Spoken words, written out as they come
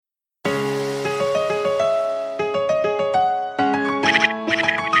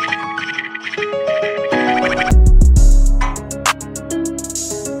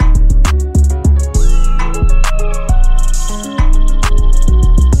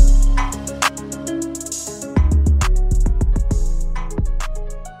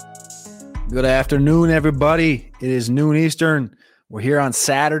Good afternoon, everybody. It is noon Eastern. We're here on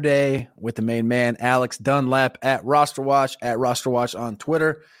Saturday with the main man, Alex Dunlap at RosterWatch on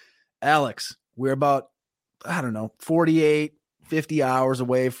Twitter. Alex, we're about, 48, 50 hours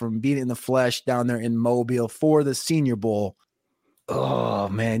away from being in the flesh down there in Mobile for the Senior Bowl. Oh,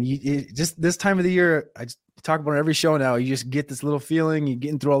 man, just this time of the year, I just talk about it every show now. You just get this little feeling. You're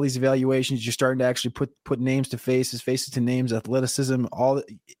getting through all these evaluations. You're starting to actually put names to faces, faces to names, athleticism.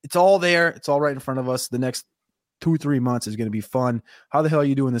 It's all there. It's all right in front of us. The next 2-3 months is going to be fun. How the hell are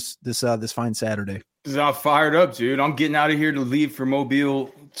you doing this fine Saturday? I'm fired up, dude. I'm getting out of here to leave for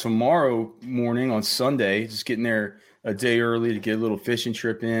Mobile tomorrow morning on Sunday. Just getting there a day early to get a little fishing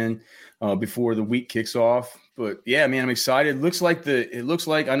trip in before the week kicks off. But yeah, man, I'm excited. It looks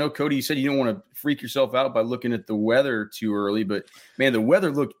like I know, Cody, you said you don't want to freak yourself out by looking at the weather too early, but man, the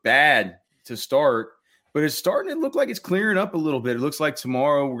weather looked bad to start, but it's starting to look like it's clearing up a little bit. It looks like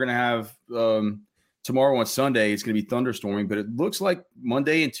tomorrow we're going to have tomorrow on Sunday, it's going to be thunderstorming, but it looks like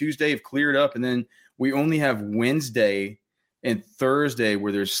Monday and Tuesday have cleared up. And then we only have Wednesday and Thursday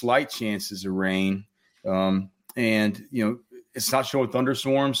where there's slight chances of rain. And, it's not showing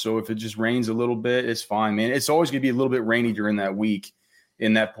thunderstorms. So if it just rains a little bit, it's fine, man. It's always going to be a little bit rainy during that week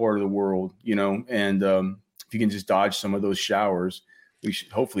in that part of the world, and if you can just dodge some of those showers, we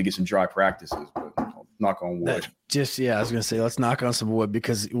should hopefully get some dry practices, but I'll knock on wood. I was going to say, let's knock on some wood,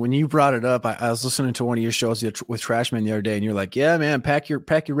 because when you brought it up, I was listening to one of your shows with Trashman the other day, and you're like, yeah, man, pack your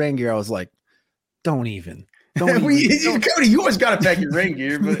rain gear. I was like, don't even. Cody, you always got to pack your rain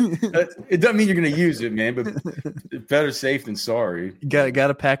gear, but it doesn't mean you're going to use it, man. But better safe than sorry. You got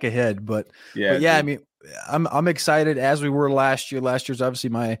to pack ahead, but yeah. I mean, I'm excited as we were last year. Last year's obviously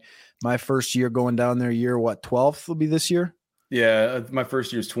my first year going down there. Year 12th will be this year. Yeah, my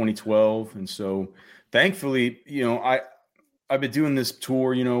first year is 2012, and so thankfully, I've been doing this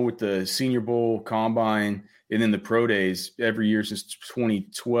tour, with the Senior Bowl, Combine, and then the Pro Days every year since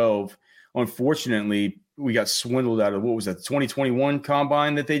 2012. Unfortunately, we got swindled out of, what was that, the 2021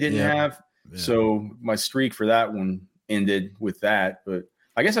 Combine that they didn't have. Yeah. So my streak for that one ended with that. But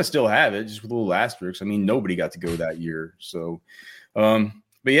I guess I still have it, just with a little asterisk. I mean, nobody got to go that year. So, but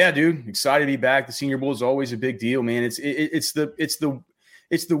yeah, dude, excited to be back. The Senior Bowl is always a big deal, man. It's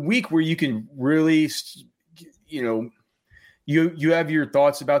the week where you can really, you have your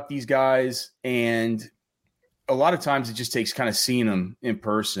thoughts about these guys, and a lot of times it just takes kind of seeing them in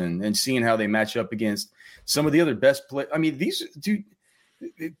person and seeing how they match up against some of the other best players. I mean,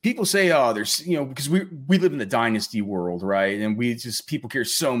 people say, there's, because we live in the dynasty world, right? And people care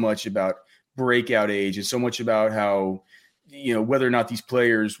so much about breakout age and so much about how, whether or not these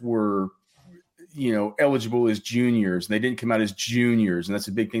players were, eligible as juniors, and they didn't come out as juniors. And that's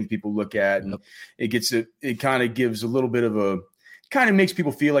a big thing that people look at. And it kind of gives a little bit of kind of makes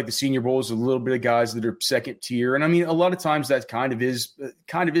people feel like the Senior Bowl is a little bit of guys that are second tier. And I mean, a lot of times that kind of is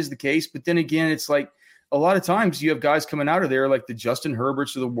the case. But then again, it's like a lot of times you have guys coming out of there like the Justin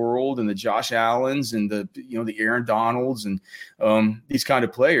Herberts of the world and the Josh Allens and the Aaron Donalds and these kind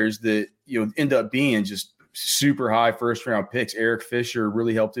of players that, end up being just super high first round picks. Eric Fisher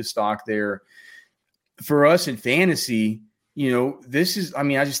really helped his stock there. For us in fantasy, this is, I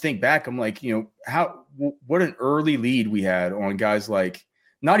mean, I just think back, I'm like, what an early lead we had on guys like,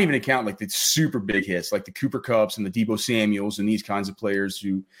 not even account like the super big hits, like the Cooper Kupps and the Deebo Samuels and these kinds of players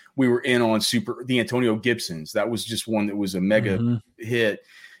who we were in on the Antonio Gibsons. That was just one that was a mega hit.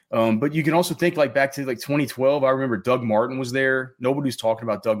 But you can also think like back to like 2012. I remember Doug Martin was there. Nobody was talking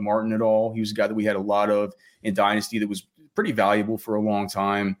about Doug Martin at all. He was a guy that we had a lot of in Dynasty that was pretty valuable for a long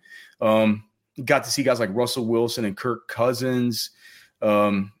time. Got to see guys like Russell Wilson and Kirk Cousins.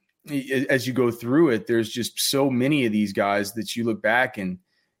 As you go through it, there's just so many of these guys that you look back and,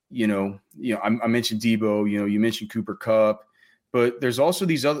 I mentioned Deebo, you mentioned Cooper Kupp, but there's also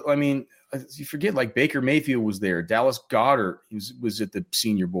these other, I mean, you forget like Baker Mayfield was there, Dallas Goedert was at the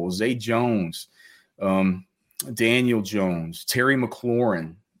Senior Bowl, Zay Jones, Daniel Jones, Terry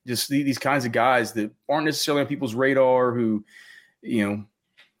McLaurin, just these kinds of guys that aren't necessarily on people's radar who,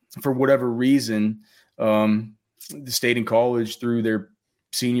 for whatever reason, stayed in college through their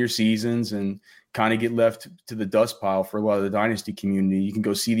senior seasons and kind of get left to the dust pile for a lot of the dynasty community. You can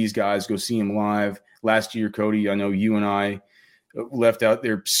go see these guys, go see them live. Last year, Cody, I know you and I left out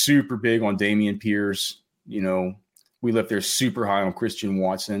there super big on Dameon Pierce. We left there super high on Christian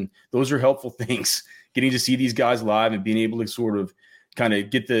Watson. Those are helpful things, getting to see these guys live and being able to sort of kind of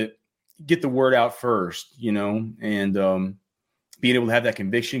get the word out first, and being able to have that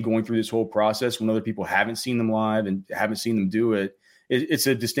conviction going through this whole process when other people haven't seen them live and haven't seen them do it. it's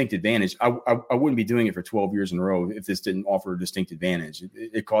a distinct advantage. I wouldn't be doing it for 12 years in a row if this didn't offer a distinct advantage.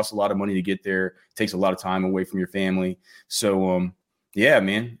 It costs a lot of money to get there. It takes a lot of time away from your family. So, yeah,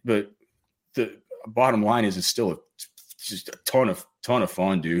 man. But the bottom line is it's still just a ton of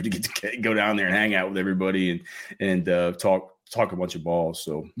fun, dude, to get to go down there and hang out with everybody and talk a bunch of balls.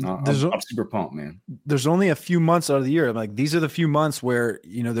 So I'm super pumped, man. There's only a few months out of the year. Like, these are the few months where,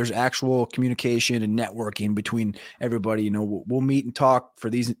 there's actual communication and networking between everybody. We'll meet and talk for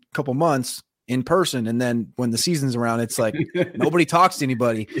these couple months in person. And then when the season's around, it's like nobody talks to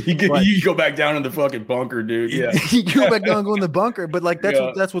anybody. You go back down in the fucking bunker, dude. Yeah. You go back down and go in the bunker. But like,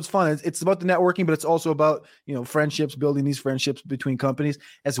 that's what's fun. It's about the networking, but it's also about, friendships, building these friendships between companies,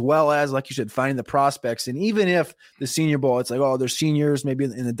 as well as, like you said, finding the prospects. And even if the Senior Bowl, it's like, oh, they're seniors, maybe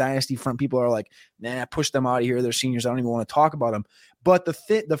in the dynasty front, people are like, nah, push them out of here. They're seniors. I don't even want to talk about them. But the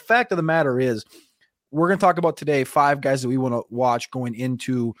fact of the matter is, we're going to talk about today 5 guys that we want to watch going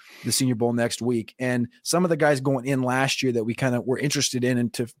into the Senior Bowl next week. And some of the guys going in last year that we kind of were interested in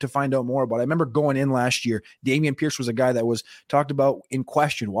and to find out more about. I remember going in last year, Dameon Pierce was a guy that was talked about in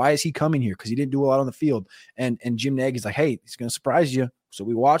question. Why is he coming here? Because he didn't do a lot on the field. And Jim Nagy's like, hey, he's going to surprise you. So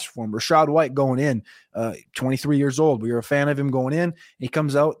we watched for him. Rashad White going in, 23 years old. We were a fan of him going in. He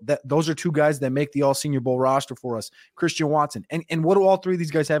comes out. Those are 2 guys that make the All-Senior Bowl roster for us. Christian Watson. And what do all 3 of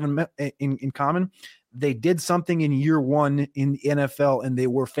these guys have in common? They did something in year 1 in the NFL, and they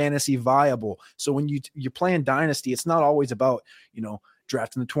were fantasy viable. So when you're playing dynasty, it's not always about,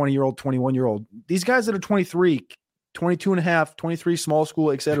 drafting the 20-year-old, 21-year-old. These guys that are 23, 22 and a half, 23, small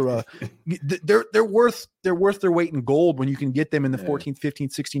school, etc. they're worth their weight in gold when you can get them in the 14th,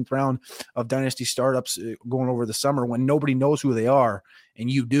 15th, 16th round of dynasty startups going over the summer when nobody knows who they are, and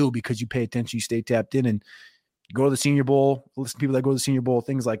you do because you pay attention, you stay tapped in, and go to the Senior Bowl, listen to people that go to the Senior Bowl,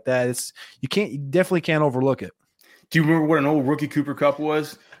 things like that. You definitely can't overlook it. Do you remember what an old rookie Cooper Kupp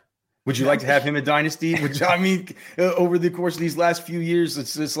was? Would you like to have him in Dynasty? Over the course of these last few years,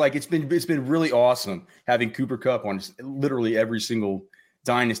 it's like it's been really awesome having Cooper Kupp on literally every single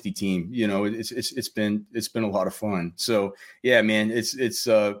Dynasty team. It's been a lot of fun. So yeah, man, it's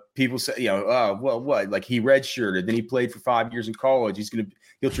people say, well, what? Like, he redshirted, then he played for 5 years in college.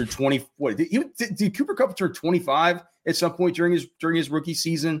 He'll turn 20. What did Cooper Kupp turn 25 at some point during his rookie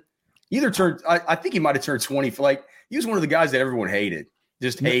season? I think he might have turned 20. He was one of the guys that everyone hated.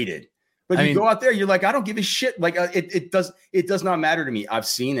 But you go out there, you're like, I don't give a shit. Like, it does not matter to me. I've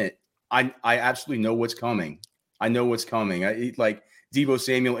seen it. I absolutely know what's coming. I know what's coming. Like Deebo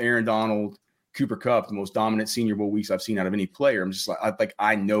Samuel, Aaron Donald, Cooper Kupp, the most dominant Senior Bowl weeks I've seen out of any player. I'm just like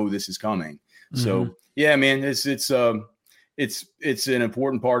I know this is coming. Mm-hmm. So yeah, man, it's an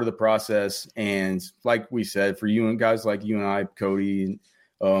important part of the process. And like we said, for you and guys like you and I, Cody,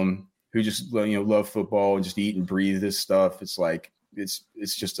 who just love football and just eat and breathe this stuff, it's like it's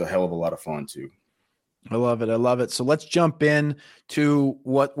just a hell of a lot of fun too. I love it. So let's jump in to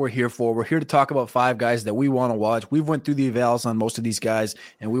what we're here for. We're here to talk about 5 guys that we want to watch. We've went through the evals on most of these guys,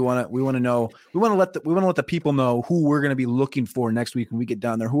 and we want to let the people know who we're going to be looking for next week when we get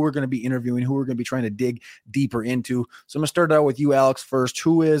down there, who we're going to be interviewing, who we're going to be trying to dig deeper into. So I'm going to start out with you, Alex, first.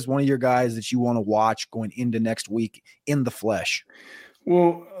 Who is one of your guys that you want to watch going into next week in the flesh?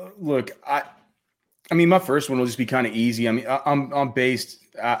 Well, look, I mean, my first one will just be kind of easy. I mean, I'm based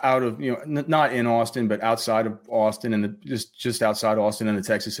out of, not in Austin, but outside of Austin and just outside Austin in the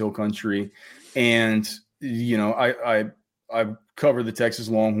Texas Hill Country. And, I cover the Texas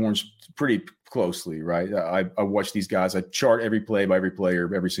Longhorns pretty closely, right? I watch these guys. I chart every play by every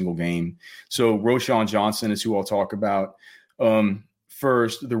player, every single game. So Roschon Johnson is who I'll talk about.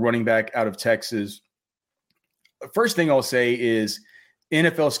 First, the running back out of Texas. First thing I'll say is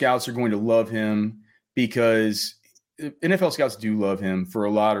NFL scouts are going to love him, because NFL scouts do love him for a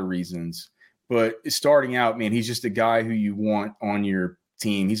lot of reasons. But starting out, man, he's just a guy who you want on your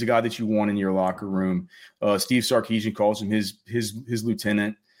team. He's a guy that you want in your locker room. Steve Sarkisian calls him his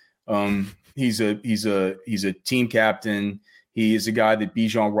lieutenant. He's a team captain. He is a guy that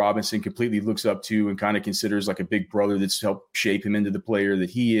Bijan Robinson completely looks up to and kind of considers like a big brother that's helped shape him into the player that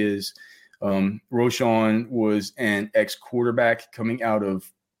he is. Roschon was an ex-quarterback coming out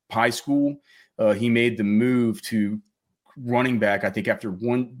of high school. He made the move to running back, I think,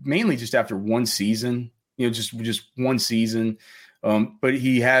 mainly just after one season, just one season. But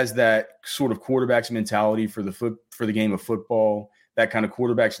he has that sort of quarterback's mentality for the game of football, that kind of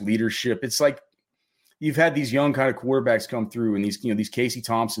quarterback's leadership. It's like you've had these young kind of quarterbacks come through, and these Casey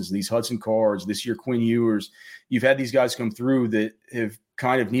Thompsons, these Hudson Cards, this year Quinn Ewers. You've had these guys come through that have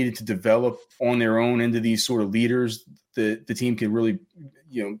kind of needed to develop on their own into these sort of leaders that the team can really,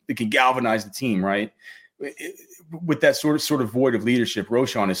 it can galvanize the team, right? with that sort of void of leadership,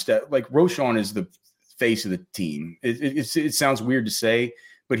 Roschon is the face of the team. It sounds weird to say,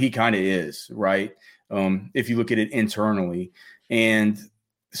 but he kind of is, right? If you look at it internally. And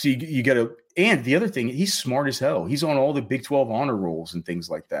so you got to, and the other thing, he's smart as hell. He's on all the Big 12 honor rolls and things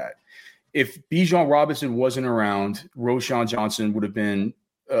like that. If Bijan Robinson wasn't around, Roschon Johnson would have been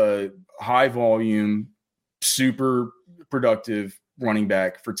high volume, super productive running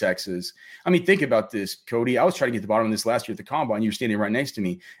back for Texas. I mean, think about this, Cody. I was trying to get to the bottom of this last year at the Combine. You were standing right next to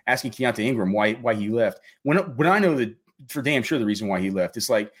me asking Keontae Ingram why he left. When I know that for damn sure the reason why he left, it's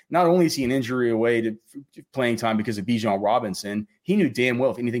like not only is he an injury away to playing time because of Bijan Robinson, he knew damn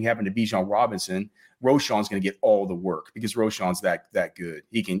well if anything happened to Bijan Robinson, Roschon's going to get all the work because Roschon's that good.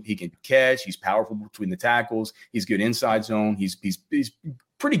 He can catch. He's powerful between the tackles. He's good inside zone. He's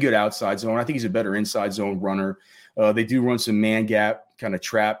pretty good outside zone. I think he's a better inside zone runner. They do run some man gap kind of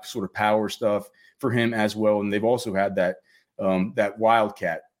trap sort of power stuff for him as well. And they've also had that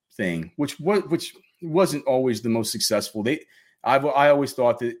wildcat thing, which wasn't always the most successful. I always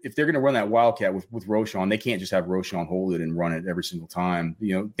thought that if they're going to run that wildcat with Roschon, they can't just have Roschon hold it and run it every single time.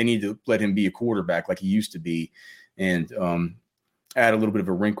 They need to let him be a quarterback like he used to be, and add a little bit of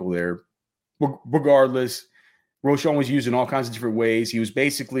a wrinkle there. Regardless, Roschon was used in all kinds of different ways. He was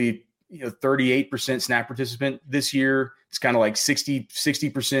basically 38% snap participant this year. It's kind of like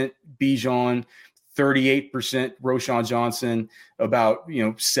 60% Bijan, 38% Roschon Johnson, about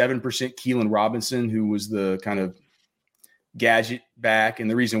 7% Keelan Robinson, who was the kind of gadget back. And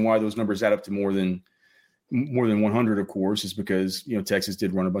the reason why those numbers add up to more than 100, of course, is because Texas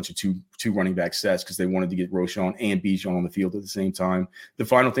did run a bunch of two running back sets because they wanted to get Roschon and Bijan on the field at the same time. The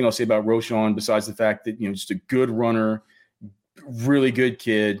final thing I'll say about Roschon, besides the fact that just a good runner, really good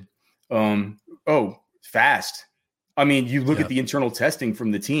kid, fast. I mean, you look at the internal testing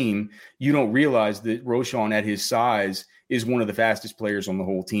from the team, you don't realize that Roschon at his size is one of the fastest players on the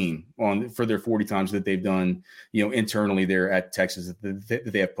whole team for their 40 times that they've done, internally there at Texas that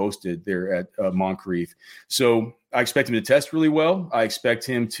they have posted there at Moncrief. So I expect him to test really well. I expect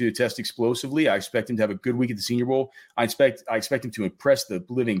him to test explosively. I expect him to have a good week at the Senior Bowl. I expect him to impress the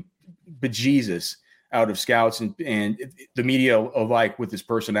living bejesus out of scouts and the media alike with his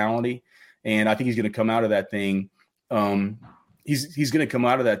personality. And I think he's going to come out of that thing. He's going to come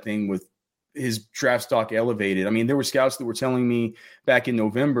out of that thing with his draft stock elevated. I mean, there were scouts that were telling me back in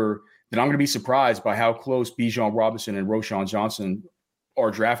November that I'm going to be surprised by how close Bijan Robinson and Roschon Johnson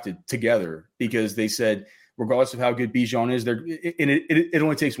are drafted together, because they said, regardless of how good Bijan is, it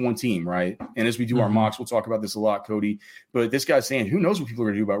only takes one team, right? And as we do our mocks, we'll talk about this a lot, Cody. But this guy's saying, who knows what people are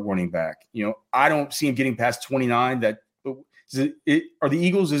going to do about running back? I don't see him getting past 29. Are the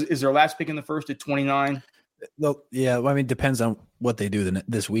Eagles, is their last pick in the first at 29? Well, yeah, I mean, depends on what they do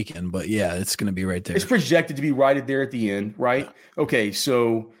this weekend, but yeah, it's going to be right there. It's projected to be right there at the end, right? Yeah. Okay,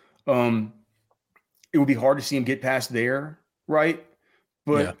 so it would be hard to see him get past there, right?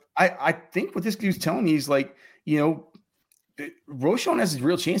 But I think what this dude's telling me is like, Roschon has a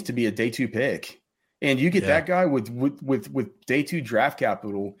real chance to be a day 2 pick, and you get that guy with day 2 draft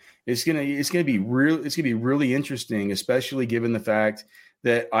capital. It's gonna be really interesting, especially given the fact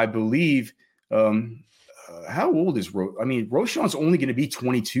that I believe. How old is Roschon's only going to be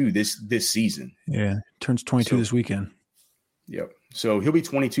 22 this season. Yeah, turns 22 this weekend. Yep. So he'll be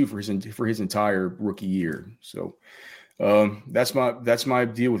 22 for his entire rookie year. So that's my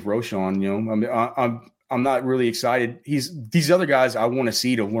deal with Roschon. I'm not really excited. These other guys I want to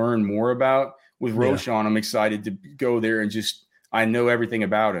see to learn more about. With Roschon, I'm excited to go there and I know everything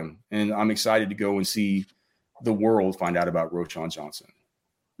about him, and I'm excited to go and see the world find out about Roschon Johnson.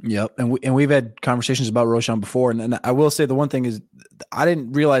 Yep. And we've had conversations about Roschon before. And I will say the one thing is I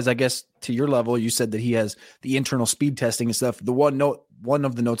didn't realize, I guess to your level, you said that he has the internal speed testing and stuff. The one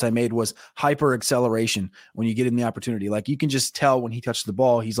of the notes I made was hyper acceleration when you get him the opportunity. Like you can just tell when he touches the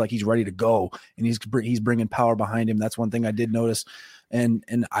ball, he's ready to go, and he's bringing power behind him. That's one thing I did notice. And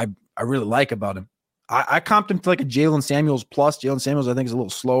I really like about him. I comped him to like a Jalen Samuels plus. Jalen Samuels, I think, is a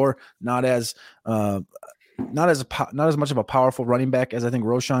little slower, not as much of a powerful running back as I think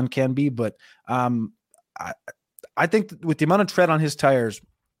Roschon can be, but I think with the amount of tread on his tires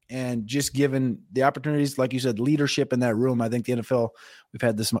and just given the opportunities, like you said, leadership in that room, I think the NFL, we've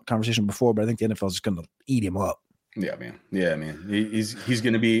had this conversation before, but I think the NFL is just going to eat him up. Yeah, man. He's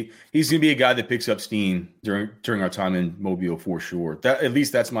going to be a guy that picks up steam during our time in Mobile for sure. At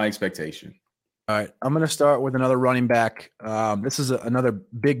least that's my expectation. All right, I'm going to start with another running back. This is another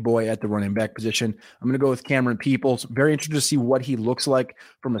big boy at the running back position. I'm going to go with Cameron Peoples. Very interested to see what he looks like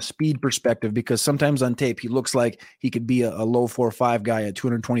from a speed perspective, because sometimes on tape he looks like he could be a low 4.5 guy at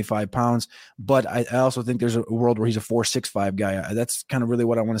 225 pounds. But I also think there's a world where he's a 4.65 guy. That's kind of really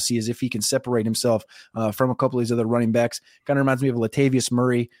what I want to see, is if he can separate himself from a couple of these other running backs. Kind of reminds me of Latavius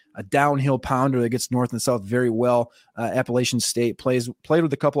Murray, a downhill pounder that gets north and south very well. Appalachian State played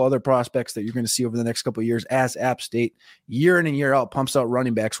with a couple other prospects that you're going to see over the next couple of years as App State year in and year out pumps out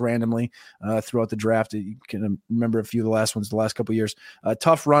running backs randomly throughout the draft. You can remember a few of the last ones the last couple of years.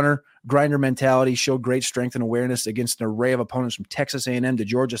 Tough runner, grinder mentality, showed great strength and awareness against an array of opponents from Texas A&M to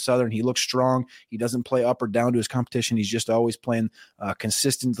Georgia Southern. He looks strong. He doesn't play up or down to his competition. He's just always playing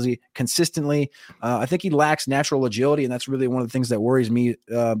consistently. I think he lacks natural agility, and that's really one of the things that worries me.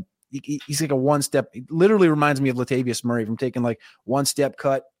 He's like a one step. It literally reminds me of Latavius Murray from taking like one step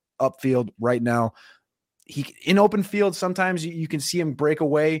cut upfield right now. He in open field, sometimes you can see him break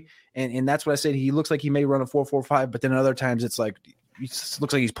away. And that's what I said. He looks like he may run a 4.45, but then other times it's like, it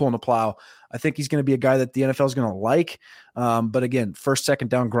looks like he's pulling a plow. I think he's going to be a guy that the NFL is going to like. But again, first, second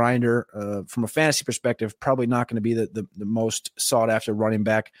down grinder from a fantasy perspective, probably not going to be the most sought after running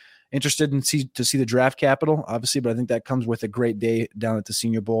back. Interested to see the draft capital, obviously, but I think that comes with a great day down at the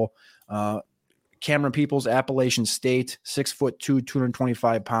Senior Bowl. Cameron Peoples, Appalachian State, 6'2",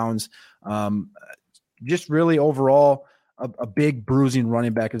 225 pounds. Just really overall a big bruising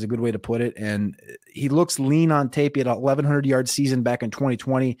running back is a good way to put it. And he looks lean on tape. He had a 1,100-yard season back in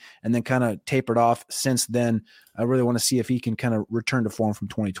 2020 and then kind of tapered off since then. I really want to see if he can kind of return to form from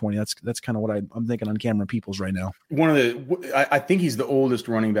 2020. That's kind of what I'm thinking on Cameron Peoples right now. I think he's the oldest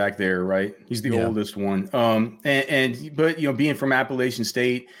running back there, right? He's the oldest one. But being from Appalachian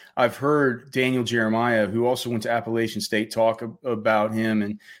State, I've heard Daniel Jeremiah, who also went to Appalachian State, talk about him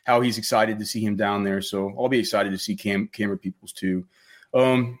and how he's excited to see him down there. So I'll be excited to see Cameron Peoples too.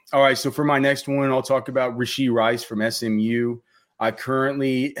 All right. So for my next one, I'll talk about Rashee Rice from SMU. I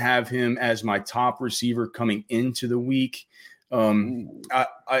currently have him as my top receiver coming into the week.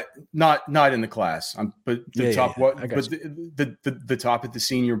 I not in the class, but the top. The top at the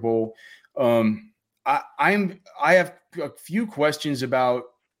Senior Bowl. I have a few questions about.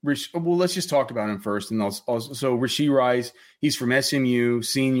 Well, let's just talk about him first, and so Rashee Rice. He's from SMU,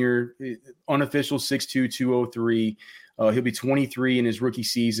 senior, unofficial 6'2", 203. He'll be 23 in his rookie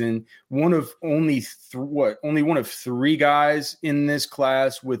season. Only one of three guys in this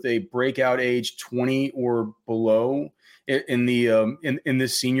class with a breakout age 20 or below in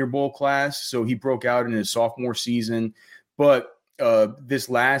this Senior Bowl class. So he broke out in his sophomore season. But this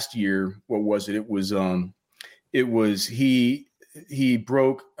last year, what was it? It was he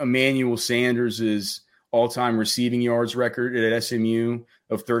broke Emmanuel Sanders's all-time receiving yards record at SMU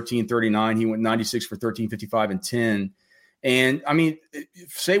of 1339. He went 96 for 1355 and 10. And I mean,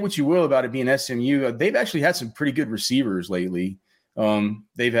 say what you will about it being SMU, they've actually had some pretty good receivers lately.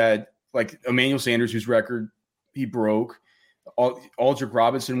 They've had like Emmanuel Sanders, whose record he broke. Aldrick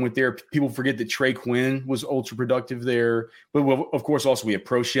Robinson went there. People forget that Trey Quinn was ultra productive there. But of course, also we have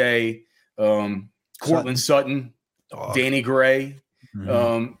Prochet, Cortland Sutton, Danny Gray.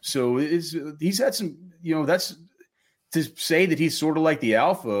 Mm-hmm. So he's had some. That's to say that he's sort of like the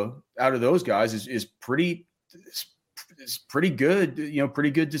alpha out of those guys is pretty. It's pretty good,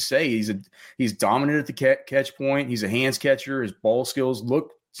 pretty good to say. He's dominant at the catch point. He's a hands catcher. His ball skills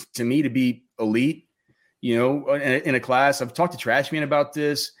look to me to be elite, in a class. I've talked to Trashman about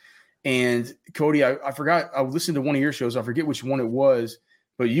this. And Cody, I forgot, I listened to one of your shows. I forget which one it was,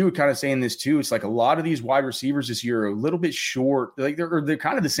 but you were kind of saying this too. It's like a lot of these wide receivers this year are a little bit short. Like they're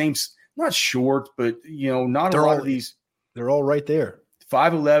kind of the same, not short, but not a lot of these. They're all right there.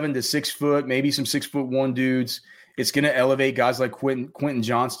 5'11" to 6 foot, maybe some 6'1" dudes. It's going to elevate guys like Quentin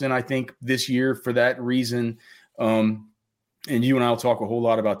Johnston, I think, this year for that reason. And you and I will talk a whole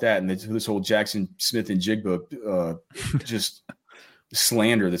lot about that and this whole Jackson Smith and Jigba just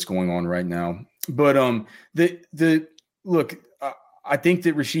slander that's going on right now. But look, I think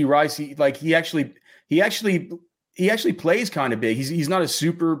that Rashee Rice, he actually plays kind of big. He's not a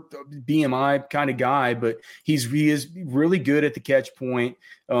super BMI kind of guy, but he is really good at the catch point.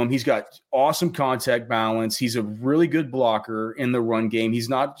 He's got awesome contact balance. He's a really good blocker in the run game. He's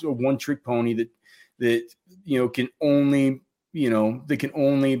not a one-trick pony that can only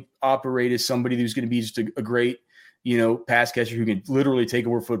operate as somebody who's going to be just a great pass catcher who can literally take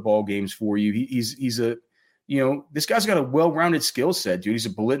over football games for you. This guy's got a well-rounded skill set, dude. He's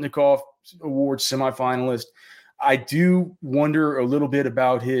a Biletnikoff Award semifinalist. I do wonder a little bit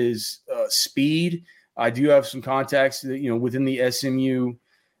about his speed. I do have some contacts that, within the SMU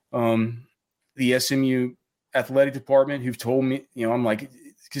the SMU athletic department who've told me, I'm like,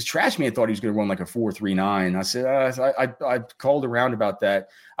 because Trash Man thought he was going to run like a 4.39. I said, I called around about that.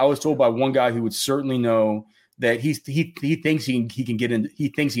 I was told by one guy who would certainly know that he thinks he can get in. He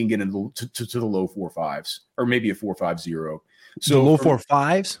thinks he can get into to the low 4.5s or maybe a 4.50. So the low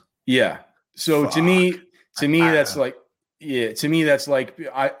 4.5s. Yeah. So to me, that's like,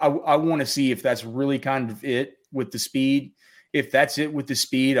 I want to see if that's really kind of it with the speed. If that's it with the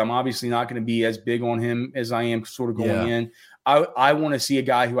speed, I'm obviously not going to be as big on him as I am sort of going in. I want to see a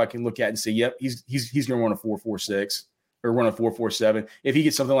guy who I can look at and say, yep, he's going to run a 4.46 or run a 4.47. If he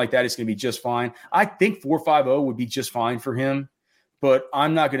gets something like that, it's going to be just fine. I think 4.50 would be just fine for him, but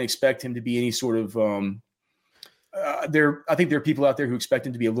I'm not going to expect him to be any sort of I think there are people out there who expect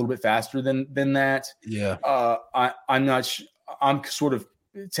him to be a little bit faster than that. Yeah. I'm not. I'm sort of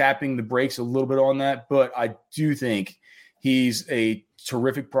tapping the brakes a little bit on that, but I do think he's a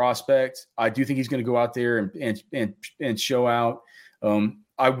terrific prospect. I do think he's going to go out there and show out.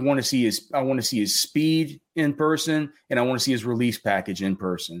 I want to see his speed in person, and I want to see his release package in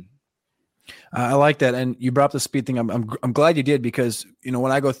person. I like that, and you brought up the speed thing. I'm glad you did, because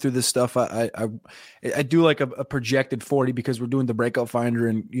when I go through this stuff, I do like a projected 40, because we're doing the breakout finder,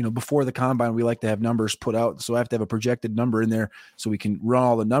 and before the combine we like to have numbers put out, so I have to have a projected number in there so we can run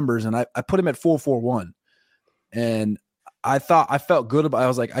all the numbers, and I put him at 4.41, and I felt good about it. I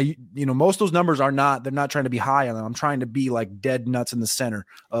was like, most of those numbers they're not trying to be high on them. I'm trying to be like dead nuts in the center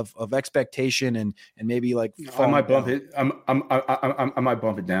of expectation and maybe like I might bump it. I might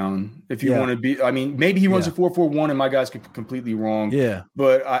bump it down if you want to be. I mean, maybe he runs a 4.41 and my guy's completely wrong. Yeah,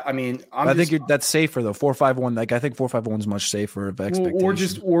 but I mean, I think that's safer though. 4.51, like I think 4.51 is much safer of expectation.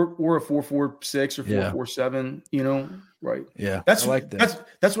 Or a 4.46 or 4.47. Right. Yeah. That's what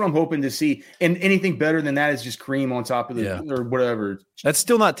I'm hoping to see. And anything better than that is just cream on top of or whatever. That's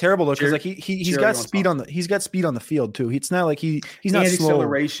still not terrible though, because like he's got speed on the field too. It's not like he's not slow.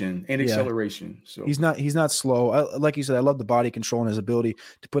 Acceleration. So he's not slow. Like you said, I love the body control and his ability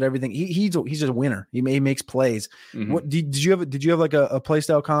to put everything. He's just a winner. He makes plays. Mm-hmm. What did you have like a play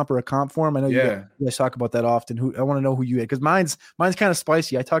style comp or a comp for him? I know you guys talk about that often. I want to know who you had, because mine's kind of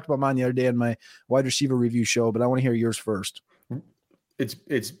spicy. I talked about mine the other day in my wide receiver review show, but I want to hear yours first.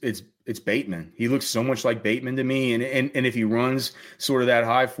 It's Bateman. He looks so much like Bateman to me, and if he runs sort of that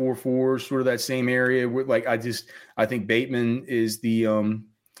high 4.4, sort of that same area, like I think Bateman is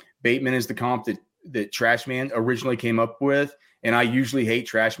the comp that Trash Man originally came up with, and I usually hate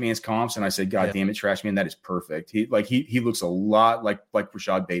Trash Man's comps, and I said, God damn it, Trash Man, that is perfect. He looks a lot like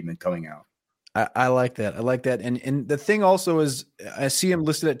Rashad Bateman coming out. I like that. I like that. And the thing also is, I see him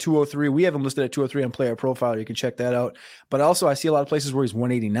listed at 203. We have him listed at 203 on Player Profile. You can check that out. But also, I see a lot of places where he's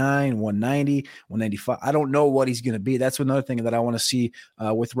 189, 190, 195. I don't know what he's going to be. That's another thing that I want to see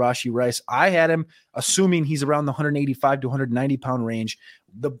with Rashee Rice. I had him assuming he's around the 185 to 190 pound range.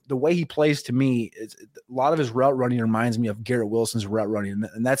 The way he plays, to me, a lot of his route running reminds me of Garrett Wilson's route running,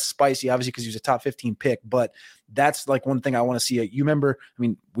 and that's spicy, obviously, because he was a top 15 pick. But that's like one thing I want to see. You remember? I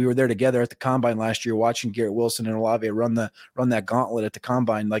mean, we were there together at the combine last year, watching Garrett Wilson and Olave run that gauntlet at the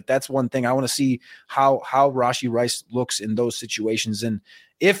combine. Like, that's one thing I want to see, how Rashee Rice looks in those situations. And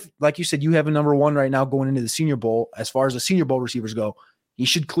if, like you said, you have a number one right now going into the Senior Bowl, as far as the Senior Bowl receivers go, he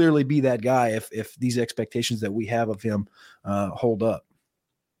should clearly be that guy if these expectations that we have of him hold up.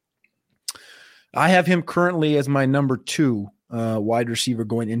 I have him currently as my number 2 wide receiver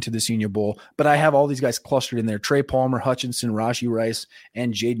going into the Senior Bowl, but I have all these guys clustered in there: Trey Palmer, Hutchinson, Rashee Rice,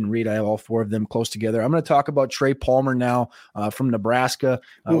 and Jaden Reed. I have all 4 of them close together. I'm going to talk about Trey Palmer now from Nebraska.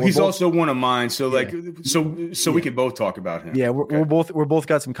 Well, he's also one of mine, so we can both talk about him. Yeah, we're both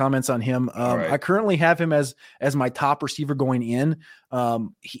got some comments on him. Right. I currently have him as my top receiver going in.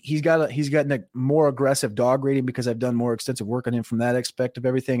 He's gotten a more aggressive dog rating because I've done more extensive work on him from that aspect of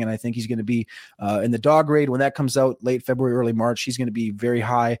everything, and I think he's going to be in the dog grade when that comes out late February, early March. He's going to be very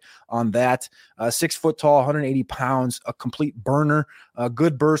high on that. 6 foot tall, 180 pounds, a complete burner, a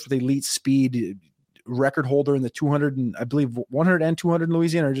good burst with elite speed, record holder in the 200 and I believe 100 and 200 in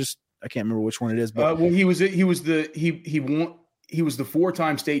Louisiana, or just I can't remember which one it is. But he was the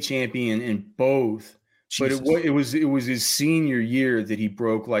 4-time state champion in both. Jesus. But it was his senior year that he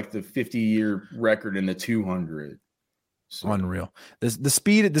broke like the 50-year record in the 200. So. Unreal. The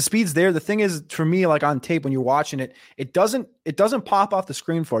speed's there. The thing is, for me, like on tape, when you're watching it, it doesn't pop off the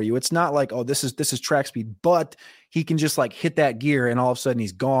screen for you. It's not like, oh, this is track speed, but he can just like hit that gear and all of a sudden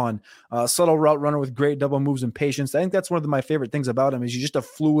he's gone. Subtle route runner with great double moves and patience. I think that's one of my favorite things about him is he's just a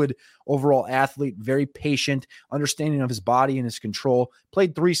fluid overall athlete, very patient, understanding of his body and his control.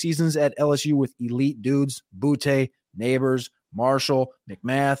 Played 3 seasons at LSU with elite dudes: Butte, Neighbors, Marshall,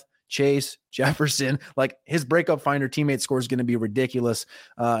 McMath, Chase, Jefferson. Like his breakup finder teammate score is going to be ridiculous.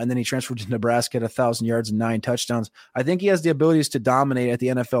 And then he transferred to Nebraska at 1,000 yards and 9 touchdowns. I think he has the abilities to dominate at the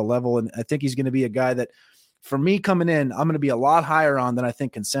NFL level. And I think he's going to be a guy that, for me coming in, I'm going to be a lot higher on than I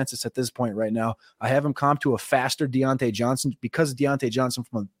think consensus at this point right now. I have him comp to a faster Deontay Johnson because Deontay Johnson,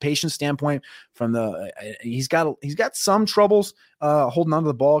 from a patient standpoint, he's got some troubles holding onto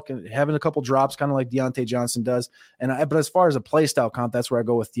the ball, having a couple drops, kind of like Deontay Johnson does. But as far as a play style comp, that's where I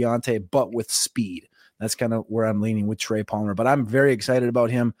go with Deontay, but with speed. That's kind of where I'm leaning with Trey Palmer. But I'm very excited about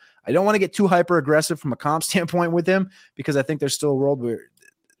him. I don't want to get too hyper aggressive from a comp standpoint with him because I think there's still a world where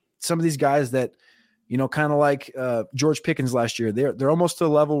some of these guys that, kind of like George Pickens last year, they're almost to the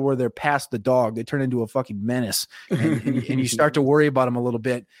level where they're past the dog. They turn into a fucking menace, and you start to worry about him a little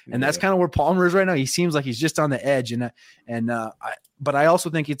bit. And that's kind of where Palmer is right now. He seems like he's just on the edge. But I also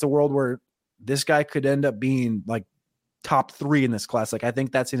think it's a world where this guy could end up being like top 3 in this class. Like I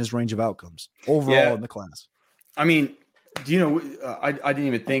think that's in his range of outcomes overall in the class. I mean, I didn't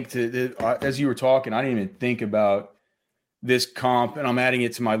even think as you were talking, I didn't even think about this comp, and I'm adding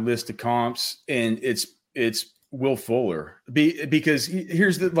it to my list of comps, and it's Will Fuller. Because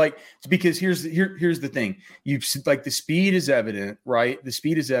here's the thing. You like the speed is evident, right? The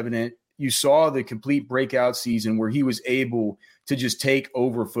speed is evident. You saw the complete breakout season where he was able to just take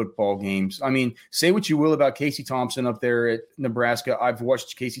over football games. I mean, say what you will about Casey Thompson up there at Nebraska. I've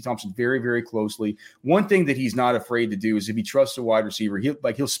watched Casey Thompson very, very closely. One thing that he's not afraid to do is if he trusts a wide receiver,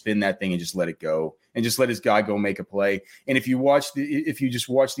 he'll spin that thing and just let it go and just let his guy go make a play. And if you just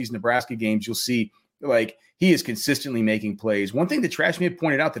watch these Nebraska games, you'll see like he is consistently making plays. One thing that Trash Me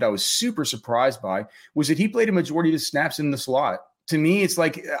pointed out that I was super surprised by was that he played a majority of his snaps in the slot. To me, it's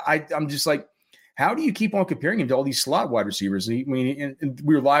like I'm just like, how do you keep on comparing him to all these slot wide receivers? I mean, and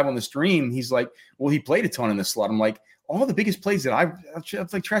we were live on the stream. He's like, well, he played a ton in the slot. I'm like, all the biggest plays that I've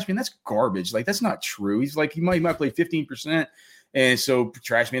like Trash Man, that's garbage. Like, that's not true. He's like, he might play 15%. And so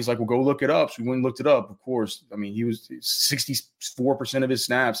Trash Man's like, well, go look it up. So we went and looked it up. Of course, I mean, he was 64% of his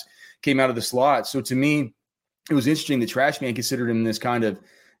snaps came out of the slot. So to me, it was interesting that Trash Man considered him this kind of,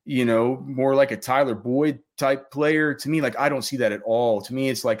 more like a Tyler Boyd type player. To me, like, I don't see that at all. To me,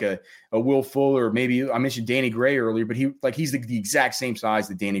 it's like a Will Fuller. Maybe I mentioned Danny Gray earlier, but he's the exact same size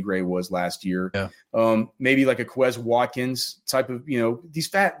that Danny Gray was last year. Yeah. Maybe like a Quez Watkins type of, these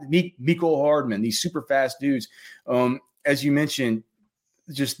fat Mecole Hardman, these super fast dudes. As you mentioned,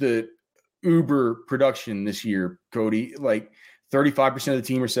 just the uber production this year, Cody, like 35% of the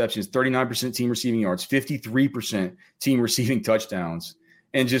team receptions, 39% team receiving yards, 53% team receiving touchdowns.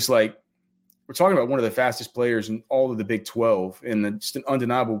 And just like, we're talking about one of the fastest players in all of the Big 12 and just an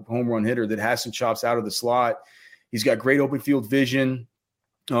undeniable home run hitter that has some chops out of the slot. He's got great open field vision.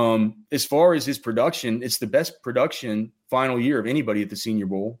 As far as his production, it's the best production final year of anybody at the Senior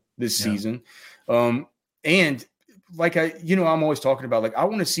Bowl this season. And like I'm always talking about, like, I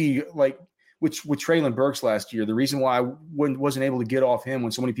want to see, like, with Treylon Burks last year, the reason why I wasn't able to get off him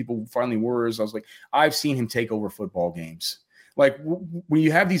when so many people finally were is I was like, I've seen him take over football games. Like, when you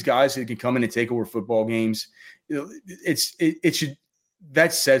have these guys that can come in and take over football games, that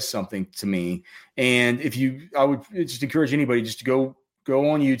says something to me. And I would just encourage anybody just to go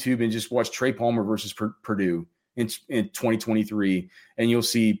on YouTube and just watch Trey Palmer versus Purdue in 2023. And you'll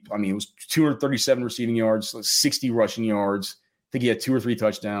see, I mean, it was 237 receiving yards, 60 rushing yards. I think he had 2 or 3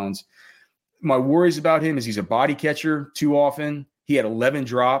 touchdowns. My worries about him is he's a body catcher too often. He had 11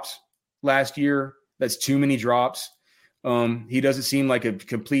 drops last year. That's too many drops. He doesn't seem like a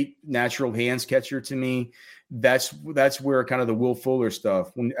complete natural hands catcher to me. That's where kind of the Will Fuller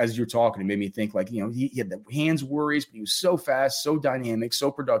stuff, as you're talking, it made me think, like, he had the hands worries, but he was so fast, so dynamic,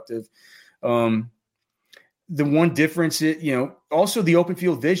 so productive. The one difference, also the open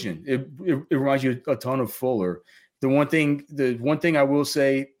field vision, it reminds you a ton of Fuller. The one thing I will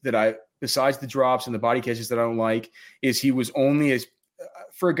say that besides the drops and the body catches that I don't like, is he was only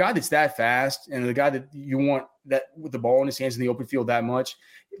for a guy that's that fast and the guy that you want that with the ball in his hands in the open field that much,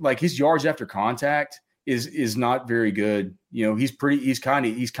 like, his yards after contact is not very good. He's kind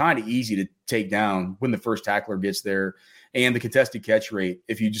of easy to take down when the first tackler gets there. And the contested catch rate,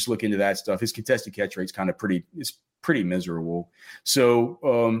 if you just look into that stuff, his contested catch rate is pretty miserable. So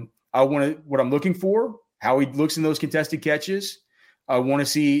what I'm looking for, how he looks in those contested catches. I want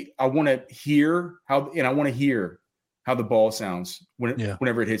to hear how the ball sounds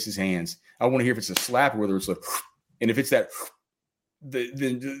whenever it hits his hands. I want to hear if it's a slap or whether it's and if it's that,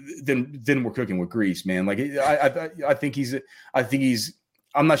 then we're cooking with grease, man. Like, I think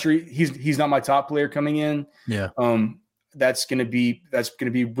I'm not sure he's not my top player coming in. Yeah. That's gonna be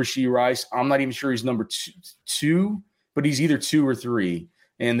Rashee Rice. I'm not even sure he's number two, but he's either 2 or 3.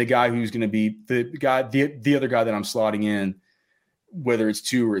 and the guy who's going to be the other guy that I'm slotting in, whether it's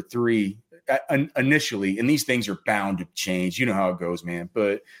 2 or 3 initially, and these things are bound to change. You know how it goes, man.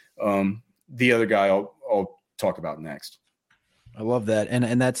 But the other guy I'll talk about next. I love that.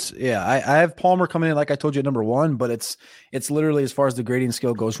 And that's, I have Palmer coming in, like I told you, at number 1, but it's literally, as far as the grading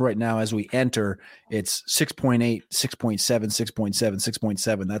scale goes right now, as we enter, it's 6.8, 6.7, 6.7,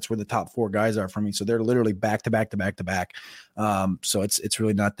 6.7. That's where the top 4 guys are for me. So they're literally back to back to back to back. So it's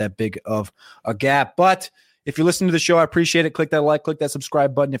really not that big of a gap. But if you're listening to the show, I appreciate it. Click that like, click that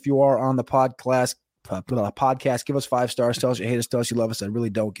subscribe button. If you are on the podcast, give us 5 stars. Tell us you hate us. Tell us you love us. I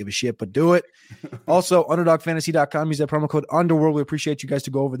really don't give a shit, but do it. Also, underdogfantasy.com. Use that promo code Underworld. We appreciate you guys to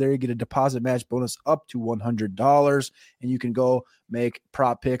go over there. You get a deposit match bonus up to $100, and you can go make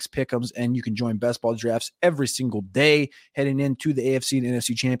prop picks, pick'ems, and you can join best ball drafts every single day, heading into the AFC and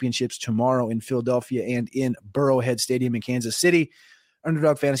NFC championships tomorrow in Philadelphia and in Burrowhead Stadium in Kansas City.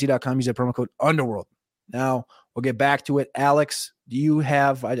 Underdogfantasy.com. Use that promo code Underworld. Now we'll get back to it. Alex, do you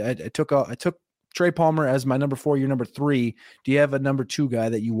have? I took Trey Palmer as my number 4, your number 3. Do you have a number 2 guy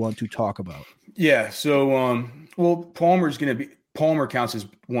that you want to talk about? Yeah. So, Palmer counts as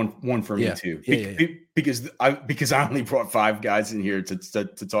one for me too. Because I only brought 5 guys in here to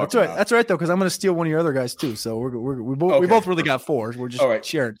talk about. That's right though, because I'm going to steal one of your other guys too. So we both really got 4. We're just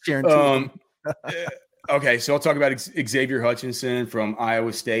sharing 2. Okay, so I'll talk about Xavier Hutchinson from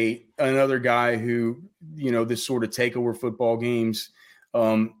Iowa State, another guy who, this sort of takeover football games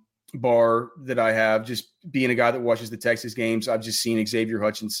bar that I have, just being a guy that watches the Texas games. I've just seen Xavier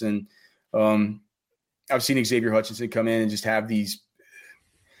Hutchinson. I've seen Xavier Hutchinson come in and just have these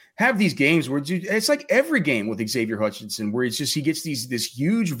games where it's like every game with Xavier Hutchinson, where it's just he gets this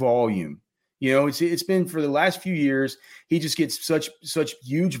huge volume. It's been for the last few years. He just gets such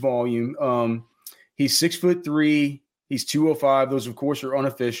huge volume. He's 6'3". He's 205. Those, of course, are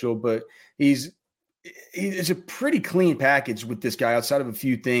unofficial, but it's a pretty clean package with this guy outside of a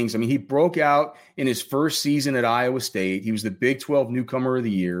few things. I mean, he broke out in his first season at Iowa State. He was the Big 12 Newcomer of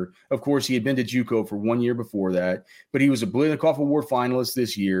the Year. Of course, he had been to JUCO for 1 year before that, but he was a Biletnikoff Award finalist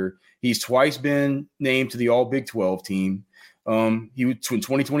this year. He's twice been named to the All Big 12 team. In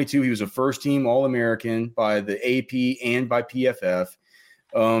 2022, he was a first-team All-American by the AP and by PFF.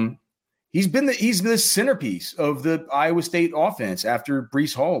 He's been the centerpiece of the Iowa State offense after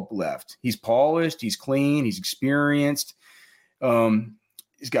Breece Hall left. He's polished, he's clean, he's experienced.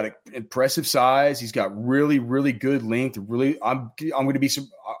 He's got an impressive size. He's got really, really good length. I'll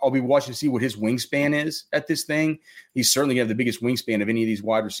be watching to see what his wingspan is at this thing. He's certainly going to have the biggest wingspan of any of these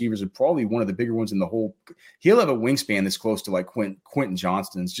wide receivers, and probably one of the bigger ones in the whole. He'll have a wingspan that's close to like Quentin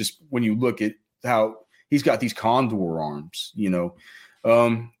Johnston's. Just when you look at how he's got these condor arms,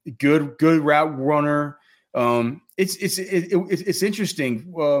 good route runner. It's interesting.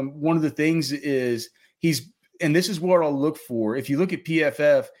 One of the things is and this is what I'll look for. If you look at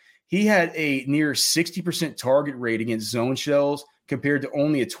PFF, he had a near 60% target rate against zone shells compared to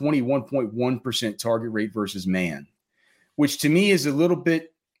only a 21.1% target rate versus man, which to me is a little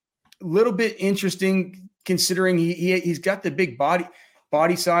bit interesting considering he's got the big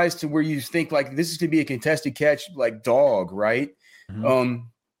body size to where you think like this is going to be a contested catch like dog, right? Mm-hmm.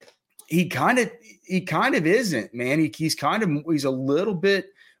 He kind of isn't, man. He's a little bit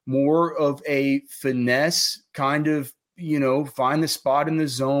more of a finesse kind of, find the spot in the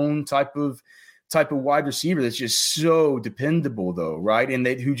zone type of wide receiver that's just so dependable though, right? And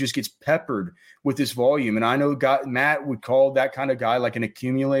who just gets peppered with this volume. And I know Matt would call that kind of guy like an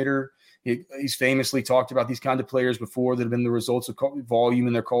accumulator. He's famously talked about these kind of players before that have been the results of volume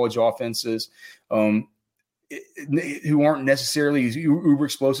in their college offenses. Who aren't necessarily uber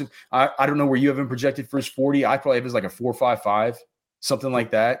explosive. I don't know where you have him projected for his 40. I probably have his like a 4.55, something like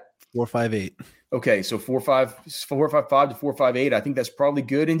that. 4.58. Okay, so 4.55 to 4.58. I think that's probably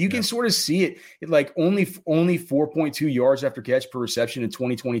good, and you can sort of see it like only 4.2 yards after catch per reception in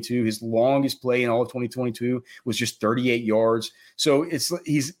 2022. His longest play in all of 2022 was just 38 yards. So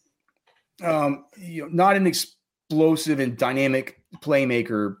he's not an explosive and dynamic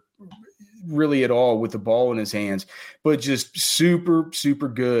playmaker really at all with the ball in his hands, but just super, super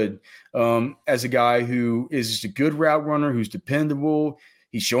good as a guy who is just a good route runner, who's dependable.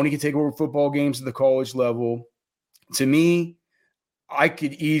 He's shown he can take over football games at the college level. To me, I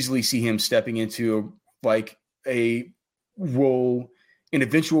could easily see him stepping into an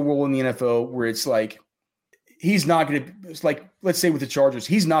eventual role in the NFL where it's like, he's not going to, it's like, let's say with the Chargers,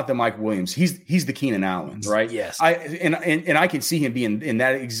 he's not the Mike Williams. He's the Keenan Allen, right? Yes. And I can see him being in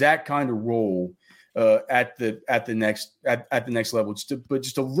that exact kind of role at the next level, just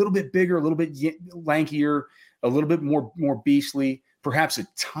a little bit bigger, a little bit lankier, a little bit more beastly, perhaps a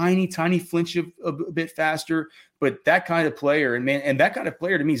tiny flinch a bit faster, but that kind of player, and that kind of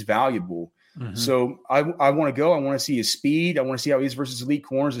player to me is valuable. Mm-hmm. So I want to go. I want to see his speed. I want to see how he is versus elite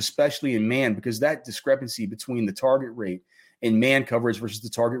corners, especially in man, because that discrepancy between the target rate in man coverage versus the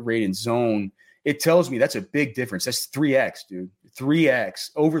target rate in zone, it tells me that's a big difference. That's 3x, dude.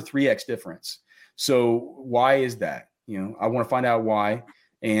 3x, over 3x difference. So why is that? I want to find out why.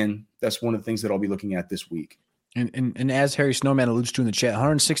 And that's one of the things that I'll be looking at this week. And as Harry Snowman alludes to in the chat,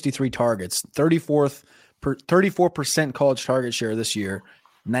 163 targets, 34% college target share this year,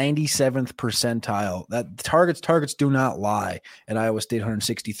 97th percentile. That targets do not lie at Iowa State,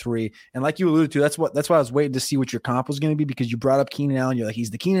 163. And like you alluded to, that's why I was waiting to see what your comp was going to be, because you brought up Keenan Allen. You're like,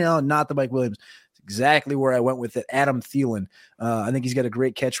 he's the Keenan Allen, not the Mike Williams. Exactly where I went with it. Adam Thielen. I think he's got a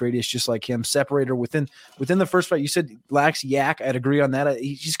great catch radius, just like him. Separator within the first fight. You said lacks yak. I'd agree on that.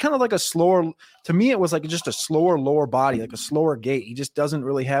 He's kind of like a slower. To me, it was like just a slower lower body, like a slower gait. He just doesn't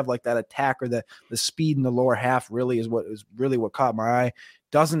really have like that attack or the speed in the lower half. Really is what caught my eye.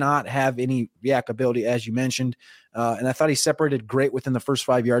 Does not have any yak ability, as you mentioned. And I thought he separated great within the first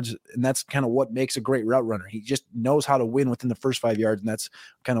 5 yards, and that's kind of what makes a great route runner. He just knows how to win within the first 5 yards, and that's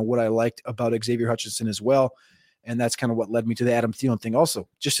kind of what I liked about Xavier Hutchinson as well. And that's kind of what led me to the Adam Thielen thing also.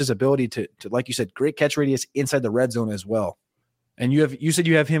 Just his ability to like you said, great catch radius inside the red zone as well. And you said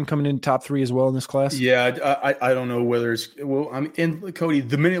you have him coming in top 3 as well in this class? Yeah, I don't know whether it's – well, and Cody,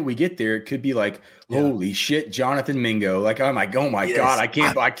 the minute we get there, it could be like, holy shit, Jonathan Mingo. Like, I'm like, oh, my God, I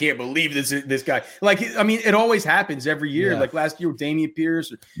can't believe this guy. Like, I mean, it always happens every year. Yeah. Like last year with Dameon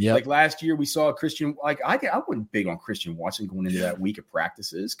Pierce. Like last year we saw Christian – like, I wasn't big on Christian Watson going into that week of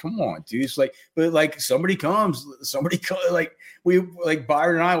practices. Come on, dude. It's like – but, like, somebody comes – like, we – like,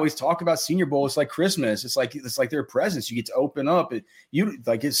 Byron and I always talk about Senior Bowl. It's like Christmas. It's like their presents. You get to open up.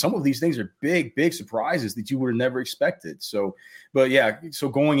 Some of these things are big surprises that you would have never expected. So, but yeah, so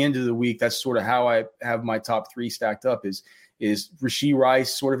going into the week, that's sort of how I have my top 3 stacked up is Rashee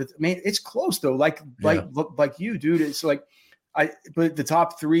Rice sort of, it's close though. Like you, dude, it's like, but the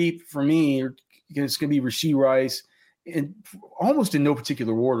top 3 for me, it's going to be Rashee Rice and almost in no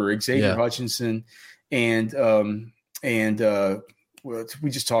particular order, Xavier Hutchinson and we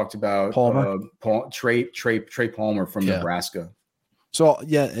just talked about Palmer. Trey Palmer from Nebraska. So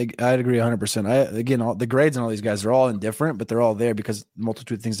yeah, I'd agree 100%. Again, all the grades and all these guys are all indifferent, but they're all there because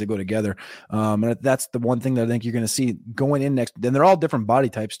multitude of things that go together. And that's the one thing that I think you're going to see going in next. Then they're all different body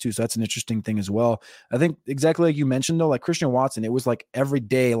types too, so that's an interesting thing as well. I think exactly like you mentioned though, like Christian Watson, it was like every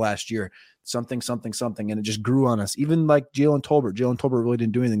day last year, something, and it just grew on us. Even like Jalen Tolbert really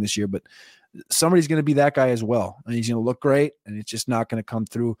didn't do anything this year, but somebody's going to be that guy as well. And he's going to look great, and it's just not going to come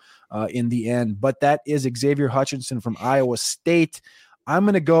through in the end. But that is Xavier Hutchinson from Iowa State. I'm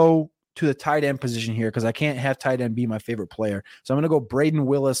going to go to the tight end position here because I can't have tight end be my favorite player. So I'm going to go Braden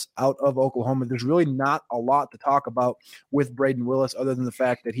Willis out of Oklahoma. There's really not a lot to talk about with Braden Willis other than the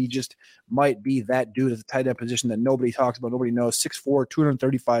fact that he just might be that dude at the tight end position that nobody talks about, nobody knows. 6'4",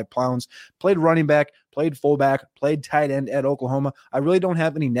 235 pounds, played running back, played fullback, played tight end at Oklahoma. I really don't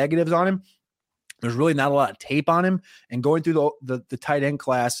have any negatives on him. There's really not a lot of tape on him. And going through the tight end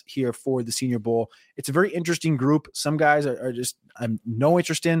class here for the Senior Bowl, it's a very interesting group. Some guys are just I'm no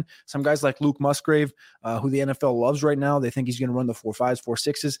interest in. Some guys like Luke Musgrave, who the NFL loves right now. They think he's going to run the 4.5s,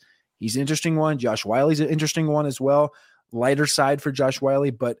 4.6s. He's an interesting one. Josh Wiley's an interesting one as well. Lighter side for Josh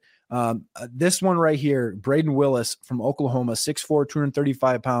Wiley. But this one right here, Braden Willis from Oklahoma, 6'4",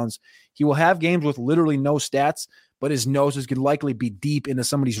 235 pounds. He will have games with literally no stats, but his noses could likely be deep into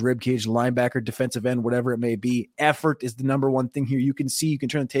somebody's ribcage, linebacker, defensive end, whatever it may be. Effort is the number one thing here. You can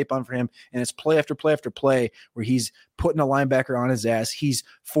turn the tape on for him, and it's play after play after play where he's putting a linebacker on his ass. He's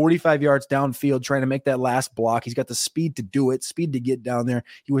 45 yards downfield trying to make that last block. He's got the speed to do it, speed to get down there.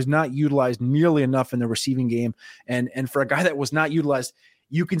 He was not utilized nearly enough in the receiving game. And for a guy that was not utilized,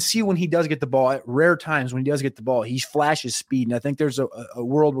 you can see when he does get the ball, at rare times when he does get the ball, he flashes speed. And I think there's a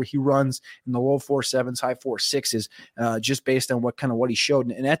world where he runs in the low 4.7s, high 4.6s, just based on what he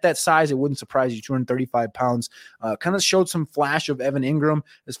showed. And at that size, it wouldn't surprise you, 235 pounds. Kind of showed some flash of Evan Ingram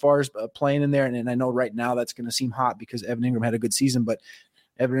as far as playing in there. And I know right now that's going to seem hot because Evan Ingram had a good season, but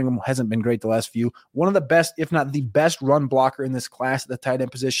Evan Ingram hasn't been great the last few. One of the best, if not the best run blocker in this class at the tight end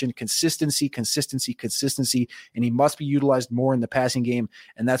position. Consistency, and he must be utilized more in the passing game,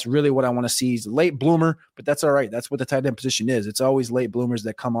 and that's really what I want to see. He's a late bloomer, but that's all right. That's what the tight end position is. It's always late bloomers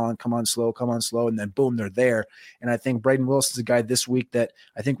that come on slow, and then boom, they're there. And I think Braden Willis is a guy this week that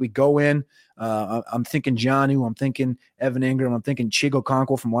I think we go in. I'm thinking Jonnu. I'm thinking Evan Ingram. I'm thinking Chig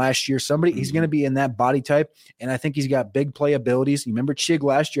Okonkwo from last year. He's going to be in that body type, and I think he's got big play abilities. You remember Chig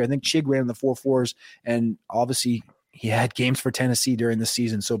last year? I think Chig ran in the 4.4s, and obviously he had games for Tennessee during the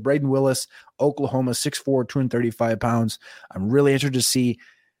season. So Braden Willis, Oklahoma, 6'4", 235 pounds. I'm really interested to see.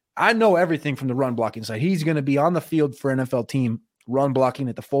 I know everything from the run blocking side. He's going to be on the field for an NFL team, run blocking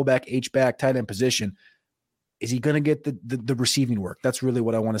at the fullback, H-back, tight end position. Is he going to get the receiving work? That's really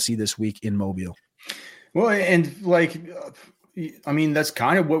what I want to see this week in Mobile. Well, and like, I mean, that's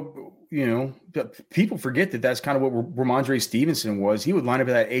kind of what, people forget that's kind of what Ramondre Stevenson was. He would line up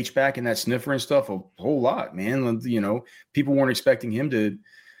at that H-back and that sniffer and stuff a whole lot, man. People weren't expecting him to.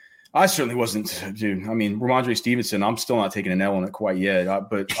 I certainly wasn't, dude. I mean, Ramondre Stevenson, I'm still not taking an L on it quite yet.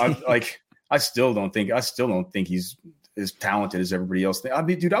 I still don't think he's as talented as everybody else. I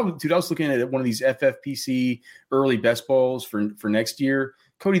mean, I was looking at one of these FFPC early best balls for next year.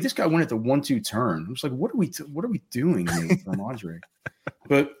 Cody, this guy went at the 1-2 turn. I was like, what are we doing here with Ramondre?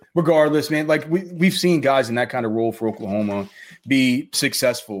 But regardless, man, like we've seen guys in that kind of role for Oklahoma be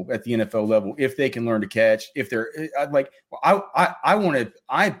successful at the NFL level if they can learn to catch. If they're I'm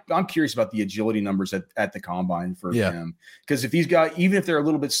curious about the agility numbers at the combine for him, because if these guys, even if they're a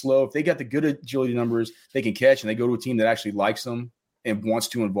little bit slow, if they got the good agility numbers, they can catch, and they go to a team that actually likes them and wants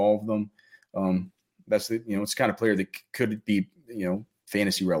to involve them. That's it's the kind of player that could be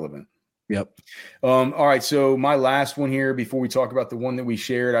fantasy relevant. Yep. All right. So my last one here before we talk about the one that we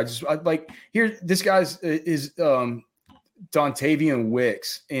shared, this guy's is Dontavian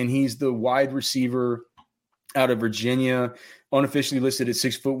Wicks, and he's the wide receiver out of Virginia, unofficially listed at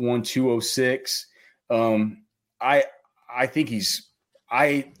 6'1", 206. I think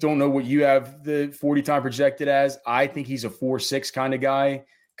I don't know what you have the 40 time projected as. I think he's a 4.6 kind of guy.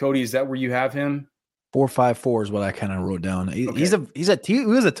 Cody, is that where you have him? 4.54 is what I kind of wrote down. He was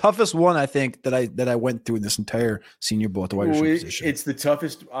the toughest one, I think, that I went through in this entire Senior Bowl at the wide receiver position. It's the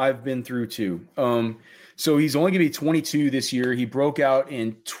toughest I've been through too. So he's only going to be 22 this year. He broke out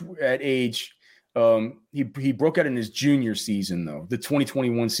at age. He broke out in his junior season though, the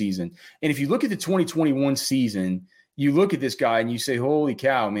 2021 season. And if you look at the 2021 season, you look at this guy and you say, holy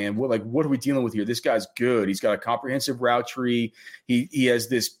cow, man, what are we dealing with here? This guy's good. He's got a comprehensive route tree. He has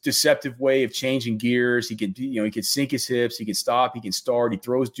this deceptive way of changing gears. He can sink his hips. He can stop. He can start. He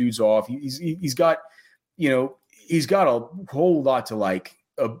throws dudes off. He's got a whole lot to like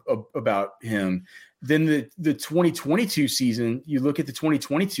about him. Then the 2022 season, you look at the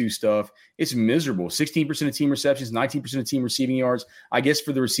 2022 stuff, it's miserable. 16% of team receptions, 19% of team receiving yards. I guess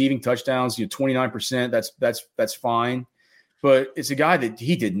for the receiving touchdowns, 29%, that's fine. But it's a guy that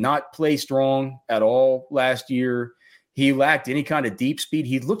he did not play strong at all last year. He lacked any kind of deep speed.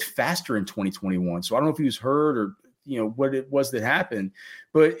 He looked faster in 2021. So I don't know if he was hurt or what it was that happened.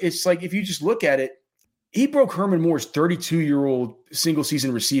 But it's like, if you just look at it, he broke Herman Moore's 32-year-old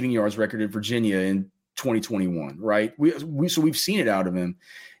single-season receiving yards record in Virginia in 2021, right? So we've seen it out of him.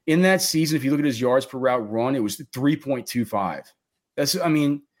 In that season, if you look at his yards per route run, it was 3.25.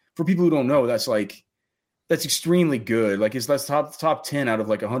 For people who don't know, that's extremely good. Like that's top 10 out of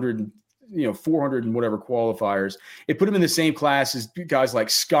like 100, 400 and whatever qualifiers. It put him in the same class as guys like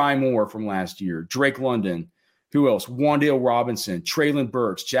Sky Moore from last year, Drake London. Who else? Wandale Robinson, Traylon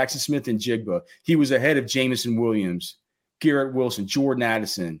Burks, Jackson Smith, and Jigba. He was ahead of Jamison Williams, Garrett Wilson, Jordan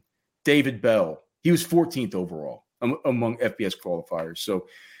Addison, David Bell. He was 14th overall among FBS qualifiers. So,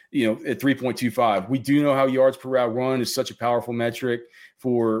 at 3.25, we do know how yards per route run is such a powerful metric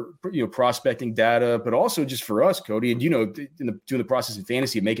for prospecting data, but also just for us, Cody. And doing the process in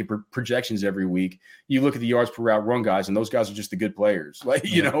fantasy of making projections every week, you look at the yards per route run guys, and those guys are just the good players. Like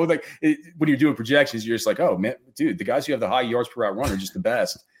when you're doing projections, you're just like, oh man, dude, the guys who have the high yards per route run are just the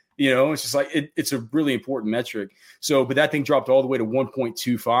best. It's just like it's a really important metric. So, but that thing dropped all the way to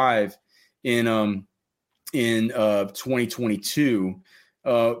 1.25 in 2022.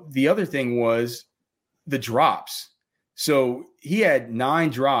 The other thing was the drops. So he had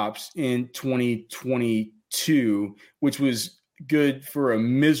 9 drops in 2022, which was good for a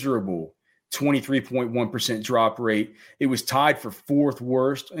miserable 23.1% drop rate. It was tied for 4th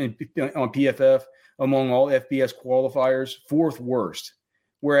worst on PFF among all FBS qualifiers, 4th worst.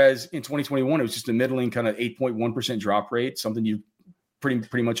 Whereas in 2021, it was just a middling kind of 8.1% drop rate, something you're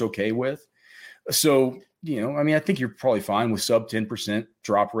pretty much okay with. So, I think you're probably fine with sub 10%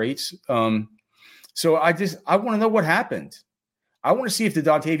 drop rates. So I want to know what happened. I want to see if the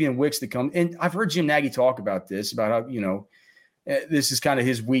Dontavian Wicks that come, and I've heard Jim Nagy talk about this, about how, this is kind of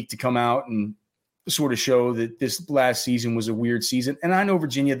his week to come out and sort of show that this last season was a weird season. And I know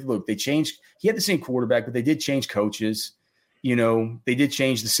Virginia, look, they changed, he had the same quarterback, but they did change coaches. They did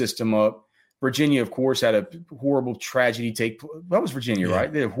change the system up. Virginia, of course, had a horrible tragedy that was Virginia,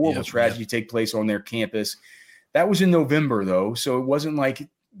 right? They had a horrible tragedy take place on their campus. That was in November, though. So it wasn't like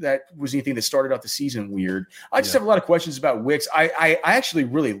was anything that started out the season weird. I just have a lot of questions about Wicks. I actually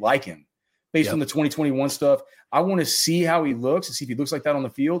really like him based on the 2021 stuff. I want to see how he looks and see if he looks like that on the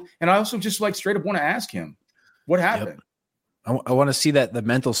field. And I also just like straight up want to ask him what happened. I want to see the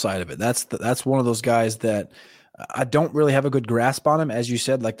mental side of it. That's one of those guys that I don't really have a good grasp on him. As you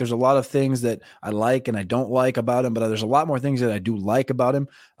said, like there's a lot of things that I like and I don't like about him, but there's a lot more things that I do like about him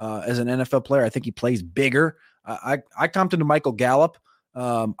as an NFL player. I think he plays bigger. I comped him to Michael Gallup.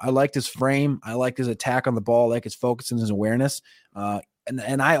 I liked his frame. I liked his attack on the ball. I like his focus and his awareness.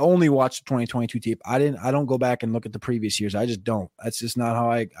 And I only watched the 2022 tape. I don't go back and look at the previous years. I just don't. That's just not how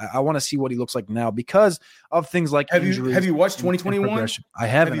I want to see what he looks like now because of things like injuries. Have you watched 2021? I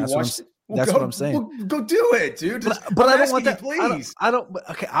haven't. That's what I'm saying. Go do it, dude. But I don't want that. Please. I don't.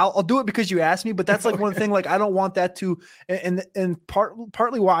 Okay, I'll do it because you asked me. But that's like one thing. Like I don't want that to. And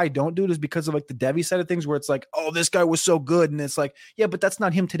partly why I don't do it is because of like the Devy side of things, where it's like, oh, this guy was so good, and it's like, yeah, but that's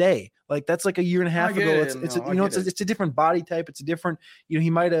not him today. Like that's like a year and a half ago. It's a different body type. It's a different. He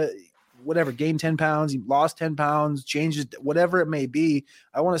might have gained 10 pounds, he lost 10 pounds, changes, whatever it may be.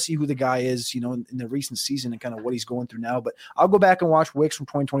 I want to see who the guy is, in the recent season and kind of what he's going through now. But I'll go back and watch Wicks from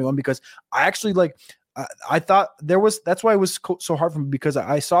 2021 because I actually I thought that's why it was so hard for me because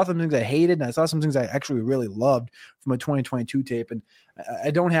I saw some things I hated and I saw some things I actually really loved from a 2022 tape. And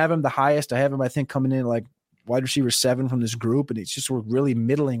I don't have him the highest. I have him, I think, coming in like wide receiver 7 from this group. And it's just, we're really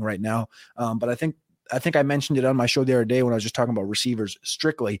middling right now. But I think I mentioned it on my show the other day when I was just talking about receivers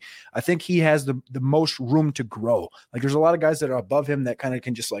strictly. I think he has the most room to grow. Like there's a lot of guys that are above him that kind of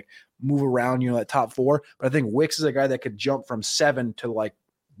can just like move around, that top 4. But I think Wicks is a guy that could jump from 7 to like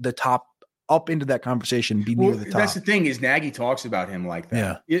the top, up into that conversation, be near the top. That's the thing is Nagy talks about him like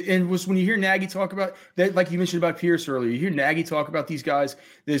that. Yeah. And when you hear Nagy talk about that, like you mentioned about Pierce earlier, you hear Nagy talk about these guys.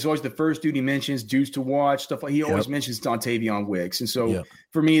 There's always the first dude he mentions, dudes to watch, stuff like he always mentions Dontavion Wicks. And so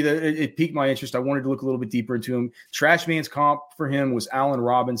for me, it piqued my interest. I wanted to look a little bit deeper into him. Trash Man's comp for him was Allen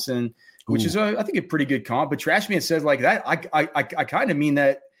Robinson, which is I think a pretty good comp. But Trash Man says like that. I kind of mean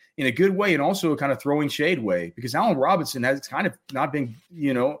that in a good way and also a kind of throwing shade way because Allen Robinson has kind of not been,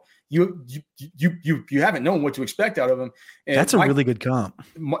 you haven't known what to expect out of him. And that's a really good comp.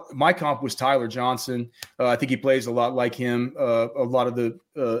 My comp was Tyler Johnson. I think he plays a lot like him. A lot of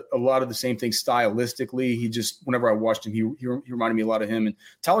the same things stylistically. He just, whenever I watched him, he reminded me a lot of him. And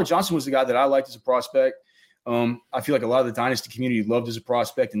Tyler Johnson was the guy that I liked as a prospect. I feel like a lot of the dynasty community loved as a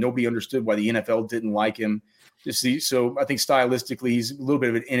prospect, and nobody understood why the NFL didn't like him. So I think stylistically, he's a little bit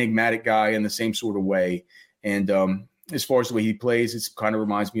of an enigmatic guy in the same sort of way. And as far as the way he plays, it kind of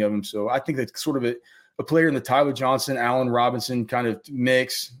reminds me of him. So I think that's sort of a player in the Tyler Johnson, Allen Robinson kind of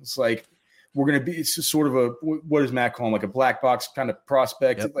mix. It's like it's sort of what does Matt call him? Like a black box kind of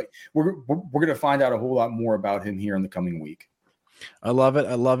prospect. Yep. Like we're going to find out a whole lot more about him here in the coming week. I love it.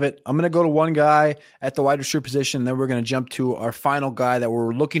 I'm going to go to one guy at the wide receiver position. Then we're going to jump to our final guy that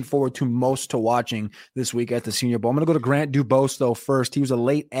we're looking forward to most to watching this week at the Senior Bowl. I'm going to go to Grant Dubose though first. He was a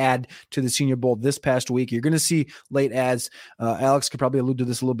late add to the Senior Bowl this past week. You're going to see late adds. Alex could probably allude to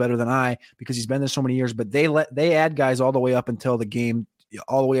this a little better than I because he's been there so many years, but they add guys all the way up until the game,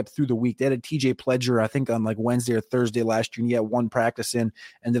 all the way up through the week. They had a TJ Pledger, I think on like Wednesday or Thursday last year, and he had one practice in,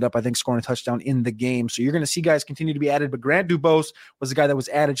 ended up, I think, scoring a touchdown in the game. So you're going to see guys continue to be added, but Grant Dubose was the guy that was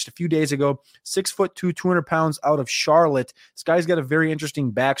added just a few days ago, 6'2", 200 pounds out of Charlotte. This guy's got a very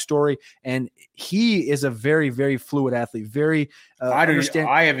interesting backstory, and he is a very, very fluid athlete. Very, I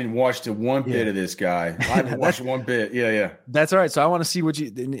haven't watched one bit of this guy. I haven't watched one bit. Yeah. That's all right. So I want to see what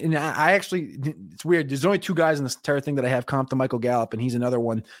and I actually, it's weird. There's only 2 guys in this entire thing that I have comp to Michael Gallup, and he's another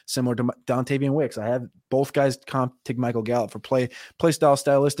one similar to Dontavion Wicks. I have both guys comp to Michael Gallup for play style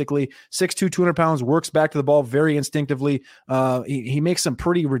stylistically. 6'2", 200 pounds, works back to the ball very instinctively. He makes some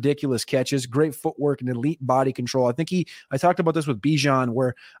pretty ridiculous catches, great footwork and elite body control. I talked about this with Bijan,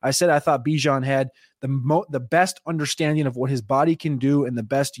 where I said I thought Bijan had the best understanding of what his body can do and the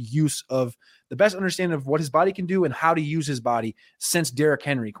best understanding of what his body can do and how to use his body since Derrick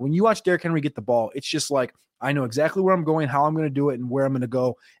Henry. When you watch Derrick Henry get the ball, it's just like, I know exactly where I'm going, how I'm going to do it, and where I'm going to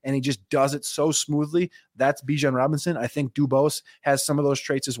go. And he just does it so smoothly. That's Bijan Robinson. I think Dubose has some of those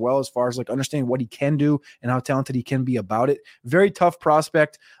traits as well, as far as like understanding what he can do and how talented he can be about it. Very tough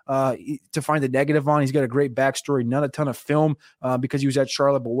prospect to find the negative on. He's got a great backstory, not a ton of film because he was at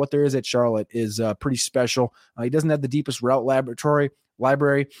Charlotte, but what there is at Charlotte is pretty special. He doesn't have the deepest route laboratory.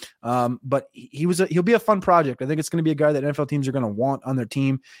 library. But he'll be a fun project. I think it's going to be a guy that NFL teams are going to want on their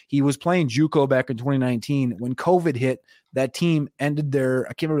team. He was playing JUCO back in 2019 when COVID hit. That team ended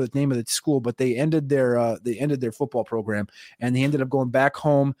I can't remember the name of the school, but they ended their football program, and he ended up going back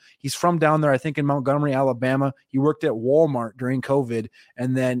home. He's from down there, I think in Montgomery, Alabama. He worked at Walmart during COVID,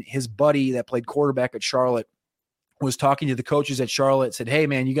 and then his buddy that played quarterback at Charlotte was talking to the coaches at Charlotte, said, "Hey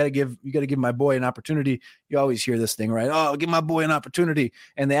man, you got to give my boy an opportunity." You always hear this thing, right? "Oh, give my boy an opportunity."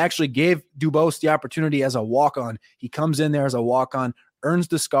 And they actually gave Dubose the opportunity as a walk-on. He comes in there as a walk-on, earns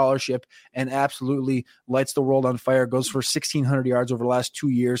the scholarship, and absolutely lights the world on fire. Goes for 1,600 yards over the last 2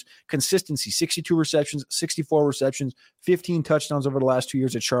 years. Consistency, 62 receptions, 64 receptions, 15 touchdowns over the last 2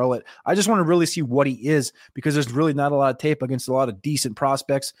 years at Charlotte. I just want to really see what he is, because there's really not a lot of tape against a lot of decent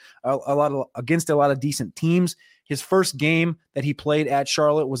prospects, against a lot of decent teams. His first game that he played at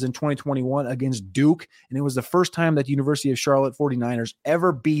Charlotte was in 2021 against Duke, and it was the first time that the University of Charlotte 49ers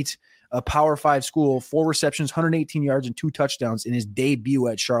ever beat a Power 5 school, 4 receptions, 118 yards, and 2 touchdowns in his debut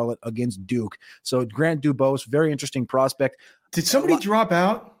at Charlotte against Duke. So Grant Dubose, very interesting prospect. Did somebody drop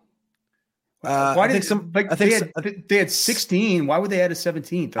out? Why did they had 16? Why would they add a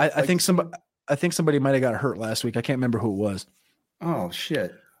 17th? I think somebody might have got hurt last week. I can't remember who it was. Oh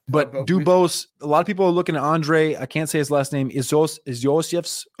shit. But Dubose, a lot of people are looking at Andre. I can't say his last name.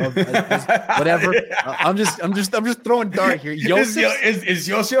 Iosifs, whatever. I'm just throwing dart here. Is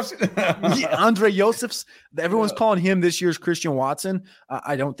Yosifs? Andre Yosifs. Everyone's calling him this year's Christian Watson.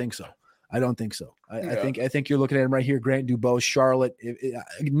 I don't think so. I think you're looking at him right here. Grant Dubose, Charlotte.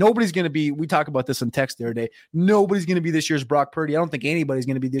 Nobody's going to be. We talk about this in text the other day. Nobody's going to be this year's Brock Purdy. I don't think anybody's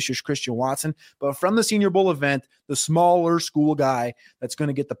going to be this year's Christian Watson. But from the Senior Bowl event, the smaller school guy that's going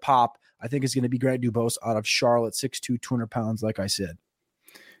to get the pop, I think is going to be Grant Dubose out of Charlotte, 6'2", 200 pounds. Like I said.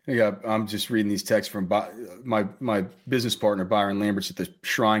 Yeah, I'm just reading these texts from my business partner Byron Lambert's at the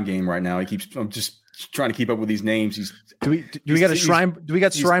Shrine game right now. I'm just trying to keep up with these names. Do we got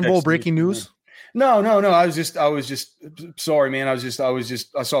Shrine Bowl breaking news? No. I was just sorry, man. I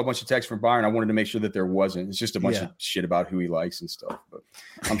saw a bunch of texts from Byron. I wanted to make sure that there wasn't. It's just a bunch of shit about who he likes and stuff. But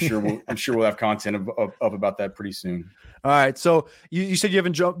I'm sure we'll have content up about that pretty soon. All right. So you said you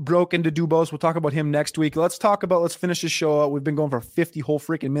haven't broke into Dubose. We'll talk about him next week. Let's finish this show out. We've been going for 50 whole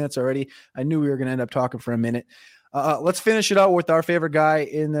freaking minutes already. I knew we were going to end up talking for a minute. Let's finish it out with our favorite guy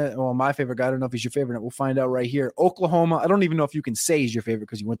my favorite guy. I don't know if he's your favorite. We'll find out right here. Oklahoma. I don't even know if you can say he's your favorite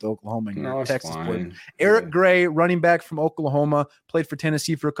because you went to Oklahoma. No, Texas. Eric Gray, running back from Oklahoma, played for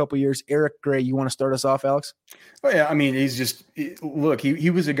Tennessee for a couple of years. Eric Gray, you want to start us off, Alex? Oh yeah. I mean, he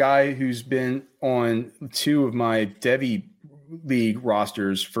was a guy who's been on 2 of my Devy league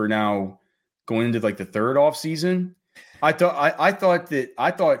rosters for now going into like the 3rd off season. I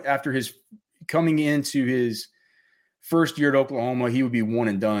thought after his coming into his first year at Oklahoma, he would be one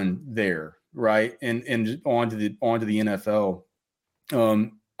and done there, right? And on to the NFL.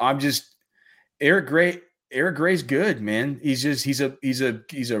 Eric Gray's good, man. He's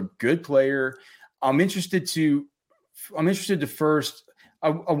a good player. I'm interested to first. I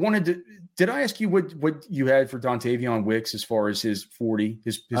wanted to. Did I ask you what you had for Dontavion Wicks as far as his 40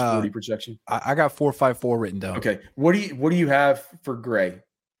 projection? I got 4.54 written down. Okay, what do you have for Gray?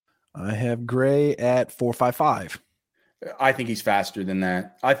 I have Gray at 4.55. I think he's faster than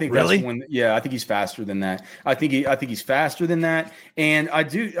that. I think really? That's one. Yeah, I think he's faster than that. I think he's faster than that. And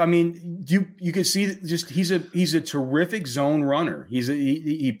I mean, you can see just he's a terrific zone runner.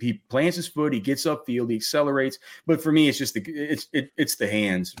 He plants his foot, he gets upfield, he accelerates. But for me, it's just it's the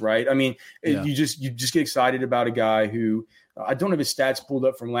hands, right? I mean, you just get excited about a guy who I don't have his stats pulled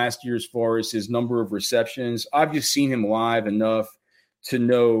up from last year as far as his number of receptions. I've just seen him live enough to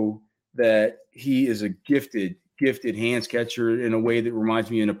know that he is a gifted hands catcher in a way that reminds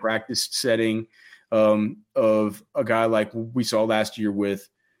me in a practice setting of a guy like we saw last year with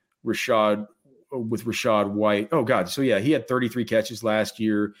Rashad White. Oh God. So yeah, he had 33 catches last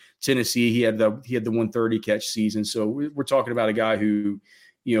year. Tennessee, he had the 130 catch season. So we're talking about a guy who,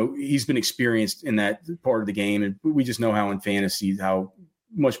 he's been experienced in that part of the game. And we just know how in fantasy, how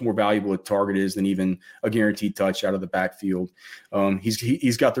much more valuable a target is than even a guaranteed touch out of the backfield.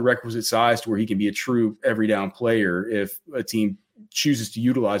 He's got the requisite size to where he can be a true every down player if a team chooses to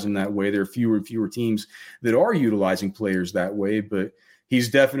utilize him that way. There are fewer and fewer teams that are utilizing players that way, but he's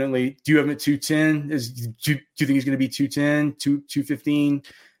definitely. Do you have him at 210? Do you think he's going to be 210, 215?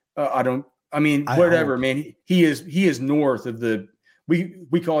 Whatever, man. He is north of the.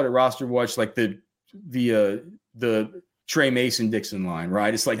 We call it at RosterWatch like the Trey Mason Dixon line,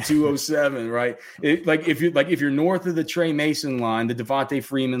 right? It's like 207, right? If you're north of the Trey Mason line, the Devontae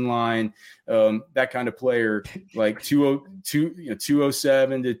Freeman line, that kind of player, like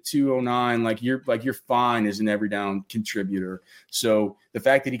 207 to 209, like you're fine as an every down contributor. So the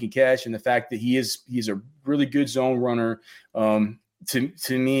fact that he can catch and the fact that he's a really good zone runner, to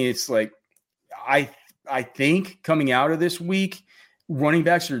me, it's like I think coming out of this week, running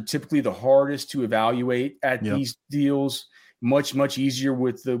backs are typically the hardest to evaluate at these deals. Much, much easier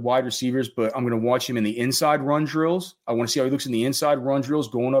with the wide receivers, but I'm going to watch him in the inside run drills. I want to see how he looks in the inside run drills,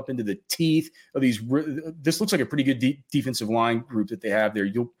 going up into the teeth of these. This looks like a pretty good defensive line group that they have there.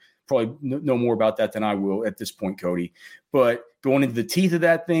 You'll probably know more about that than I will at this point, Cody. But going into the teeth of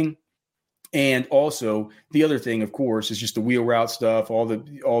that thing, and also the other thing, of course, is just the wheel route stuff, all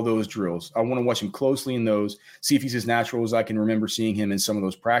those drills. I want to watch him closely in those, see if he's as natural as I can remember seeing him in some of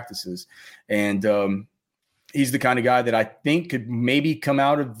those practices. And he's the kind of guy that I think could maybe come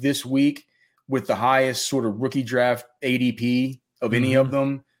out of this week with the highest sort of rookie draft ADP of any of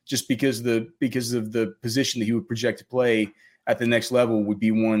them, just because of the position that he would project to play at the next level would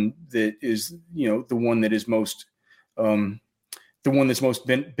be one that is, the one that is most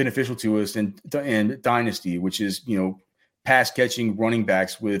beneficial to us and dynasty, which is, pass catching running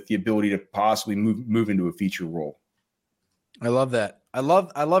backs with the ability to possibly move into a feature role. I love that. I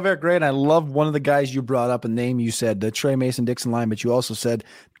love Eric Gray, and I love one of the guys you brought up, a name you said, the Trey Mason Dixon line, but you also said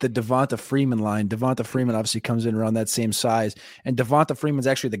the Devonta Freeman line. Devonta Freeman obviously comes in around that same size, and Devonta Freeman's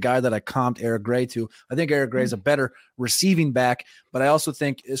actually the guy that I comped Eric Gray to. I think Eric Gray is a better receiving back, but I also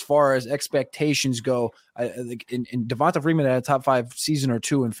think as far as expectations go, I think in Devonta Freeman had a top 5 season or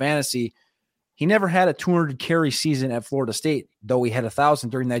two in fantasy. He never had a 200 carry season at Florida State, though he had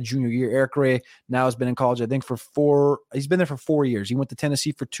 1,000 during that junior year. Eric Gray now has been in college, I think, for 4. He's been there for 4 years. He went to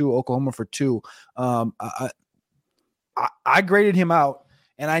Tennessee for 2, Oklahoma for 2. I graded him out,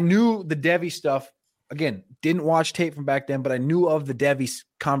 and I knew the Devy stuff. Again, didn't watch tape from back then, but I knew of the Devy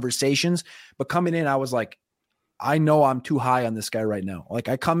conversations. But coming in, I was like, I know I'm too high on this guy right now. Like,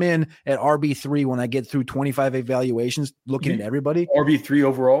 I come in at RB3 when I get through 25 evaluations, looking at everybody. RB3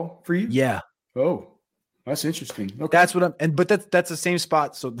 overall for you? Yeah. Oh, that's interesting. Okay. That's what but that's the same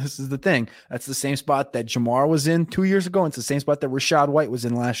spot. So this is the thing. That's the same spot that Jamar was in 2 years ago. It's the same spot that Rashad White was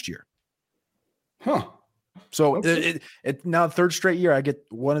in last year. Huh. So it now third straight year, I get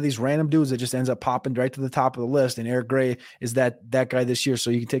one of these random dudes that just ends up popping right to the top of the list. And Eric Gray is that guy this year. So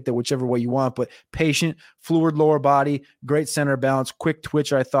you can take that whichever way you want, but patient, fluid lower body, great center balance, quick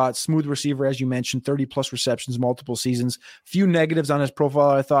twitch. I thought smooth receiver, as you mentioned, 30 plus receptions, multiple seasons, few negatives on his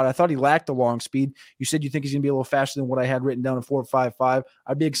profile. I thought he lacked the long speed. You said you think he's going to be a little faster than what I had written down in 4.55.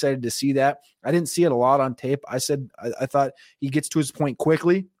 I'd be excited to see that. I didn't see it a lot on tape. I said, I thought he gets to his point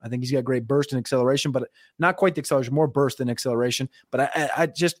quickly. I think he's got great burst and acceleration, but not quite the acceleration, more burst than acceleration. But I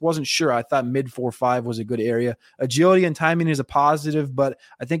just wasn't sure. I thought mid 4.5 was a good area. Agility and timing is a positive, but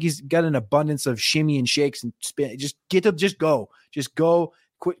I think he's got an abundance of shimmy and shakes and spin. Just go.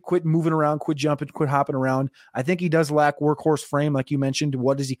 Quit moving around, quit jumping, quit hopping around. I think he does lack workhorse frame, like you mentioned.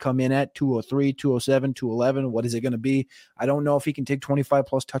 What does he come in at? 203, 207, 211? What is it going to be? I don't know if he can take 25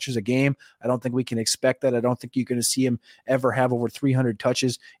 plus touches a game. I don't think we can expect that. I don't think you're going to see him ever have over 300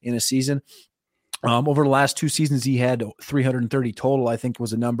 touches in a season. Over the last 2 seasons, he had 330 total, I think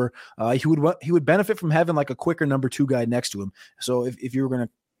was a number. He would benefit from having like a quicker number 2 guy next to him. So if you were going to,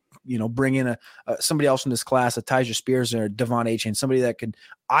 bring in somebody else in this class, a Tyjae Spears or Devon Achane, somebody that could,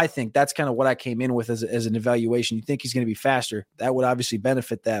 I think that's kind of what I came in with as an evaluation. You think he's going to be faster. That would obviously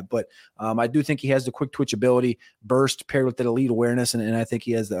benefit that. But I do think he has the quick twitch ability, burst paired with that elite awareness. And I think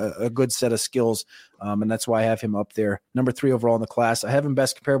he has a good set of skills. And that's why I have him up there. Number 3 overall in the class. I have him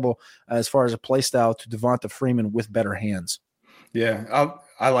best comparable as far as a play style to Devonta Freeman with better hands. Yeah,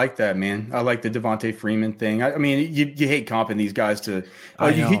 I like that, man. I like the Devonta Freeman thing. I mean, you hate comping these guys to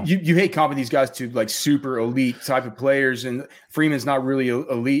you hate comping these guys to like super elite type of players, and Freeman's not really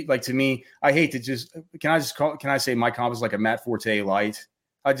elite. Like, to me, I hate to just can I say my comp is like a Matt Forte light.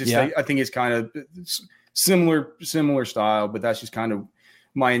 I think it's kind of similar style, but that's just kind of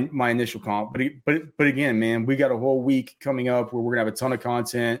my initial comp. But again, man, we got a whole week coming up where we're gonna have a ton of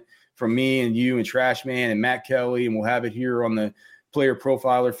content from me and you and Trash Man and Matt Kelly, and we'll have it here on the Player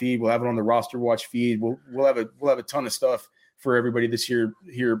Profiler feed. We'll have it on the Roster Watch feed. We'll have a ton of stuff for everybody this year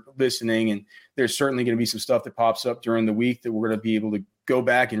here listening, and there's certainly going to be some stuff that pops up during the week that we're going to be able to go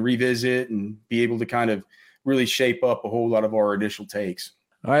back and revisit and be able to kind of really shape up a whole lot of our initial takes.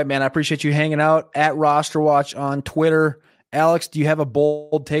 All right, man. I appreciate you hanging out at RosterWatch on Twitter. Alex, do you have a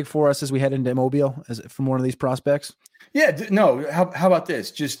bold take for us as we head into Mobile from one of these prospects? Yeah, no. How about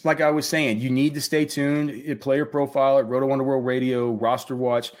this? Just like I was saying, you need to stay tuned. Player profile at Roto Underworld Radio,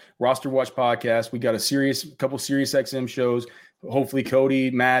 RosterWatch podcast. We got a couple Sirius XM shows. Hopefully,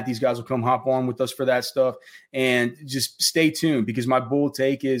 Cody, Matt, these guys will come hop on with us for that stuff. And just stay tuned, because my bold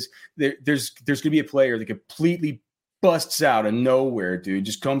take is there's going to be a player that completely busts out of nowhere, dude.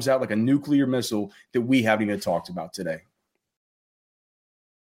 Just comes out like a nuclear missile that we haven't even talked about today.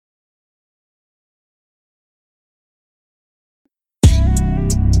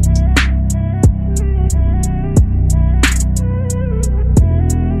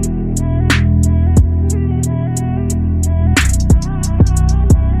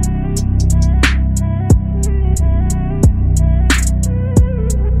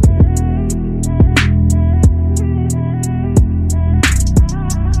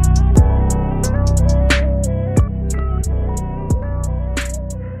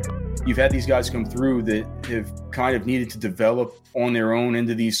 You've had these guys come through that have kind of needed to develop on their own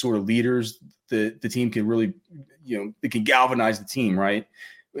into these sort of leaders that the team can really, they can galvanize the team, right?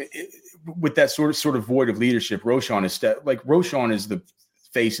 With that sort of void of leadership, Roshan is the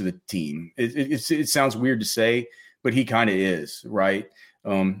face of the team. It sounds weird to say, but he kind of is, right?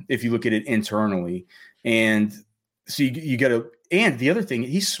 If you look at it internally. And so you got to, and the other thing,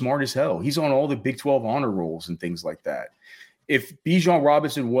 he's smart as hell. He's on all the Big 12 honor rolls and things like that. If Bijan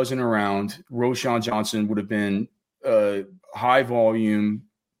Robinson wasn't around, Roschon Johnson would have been a high volume,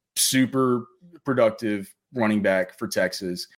 super productive running back for Texas.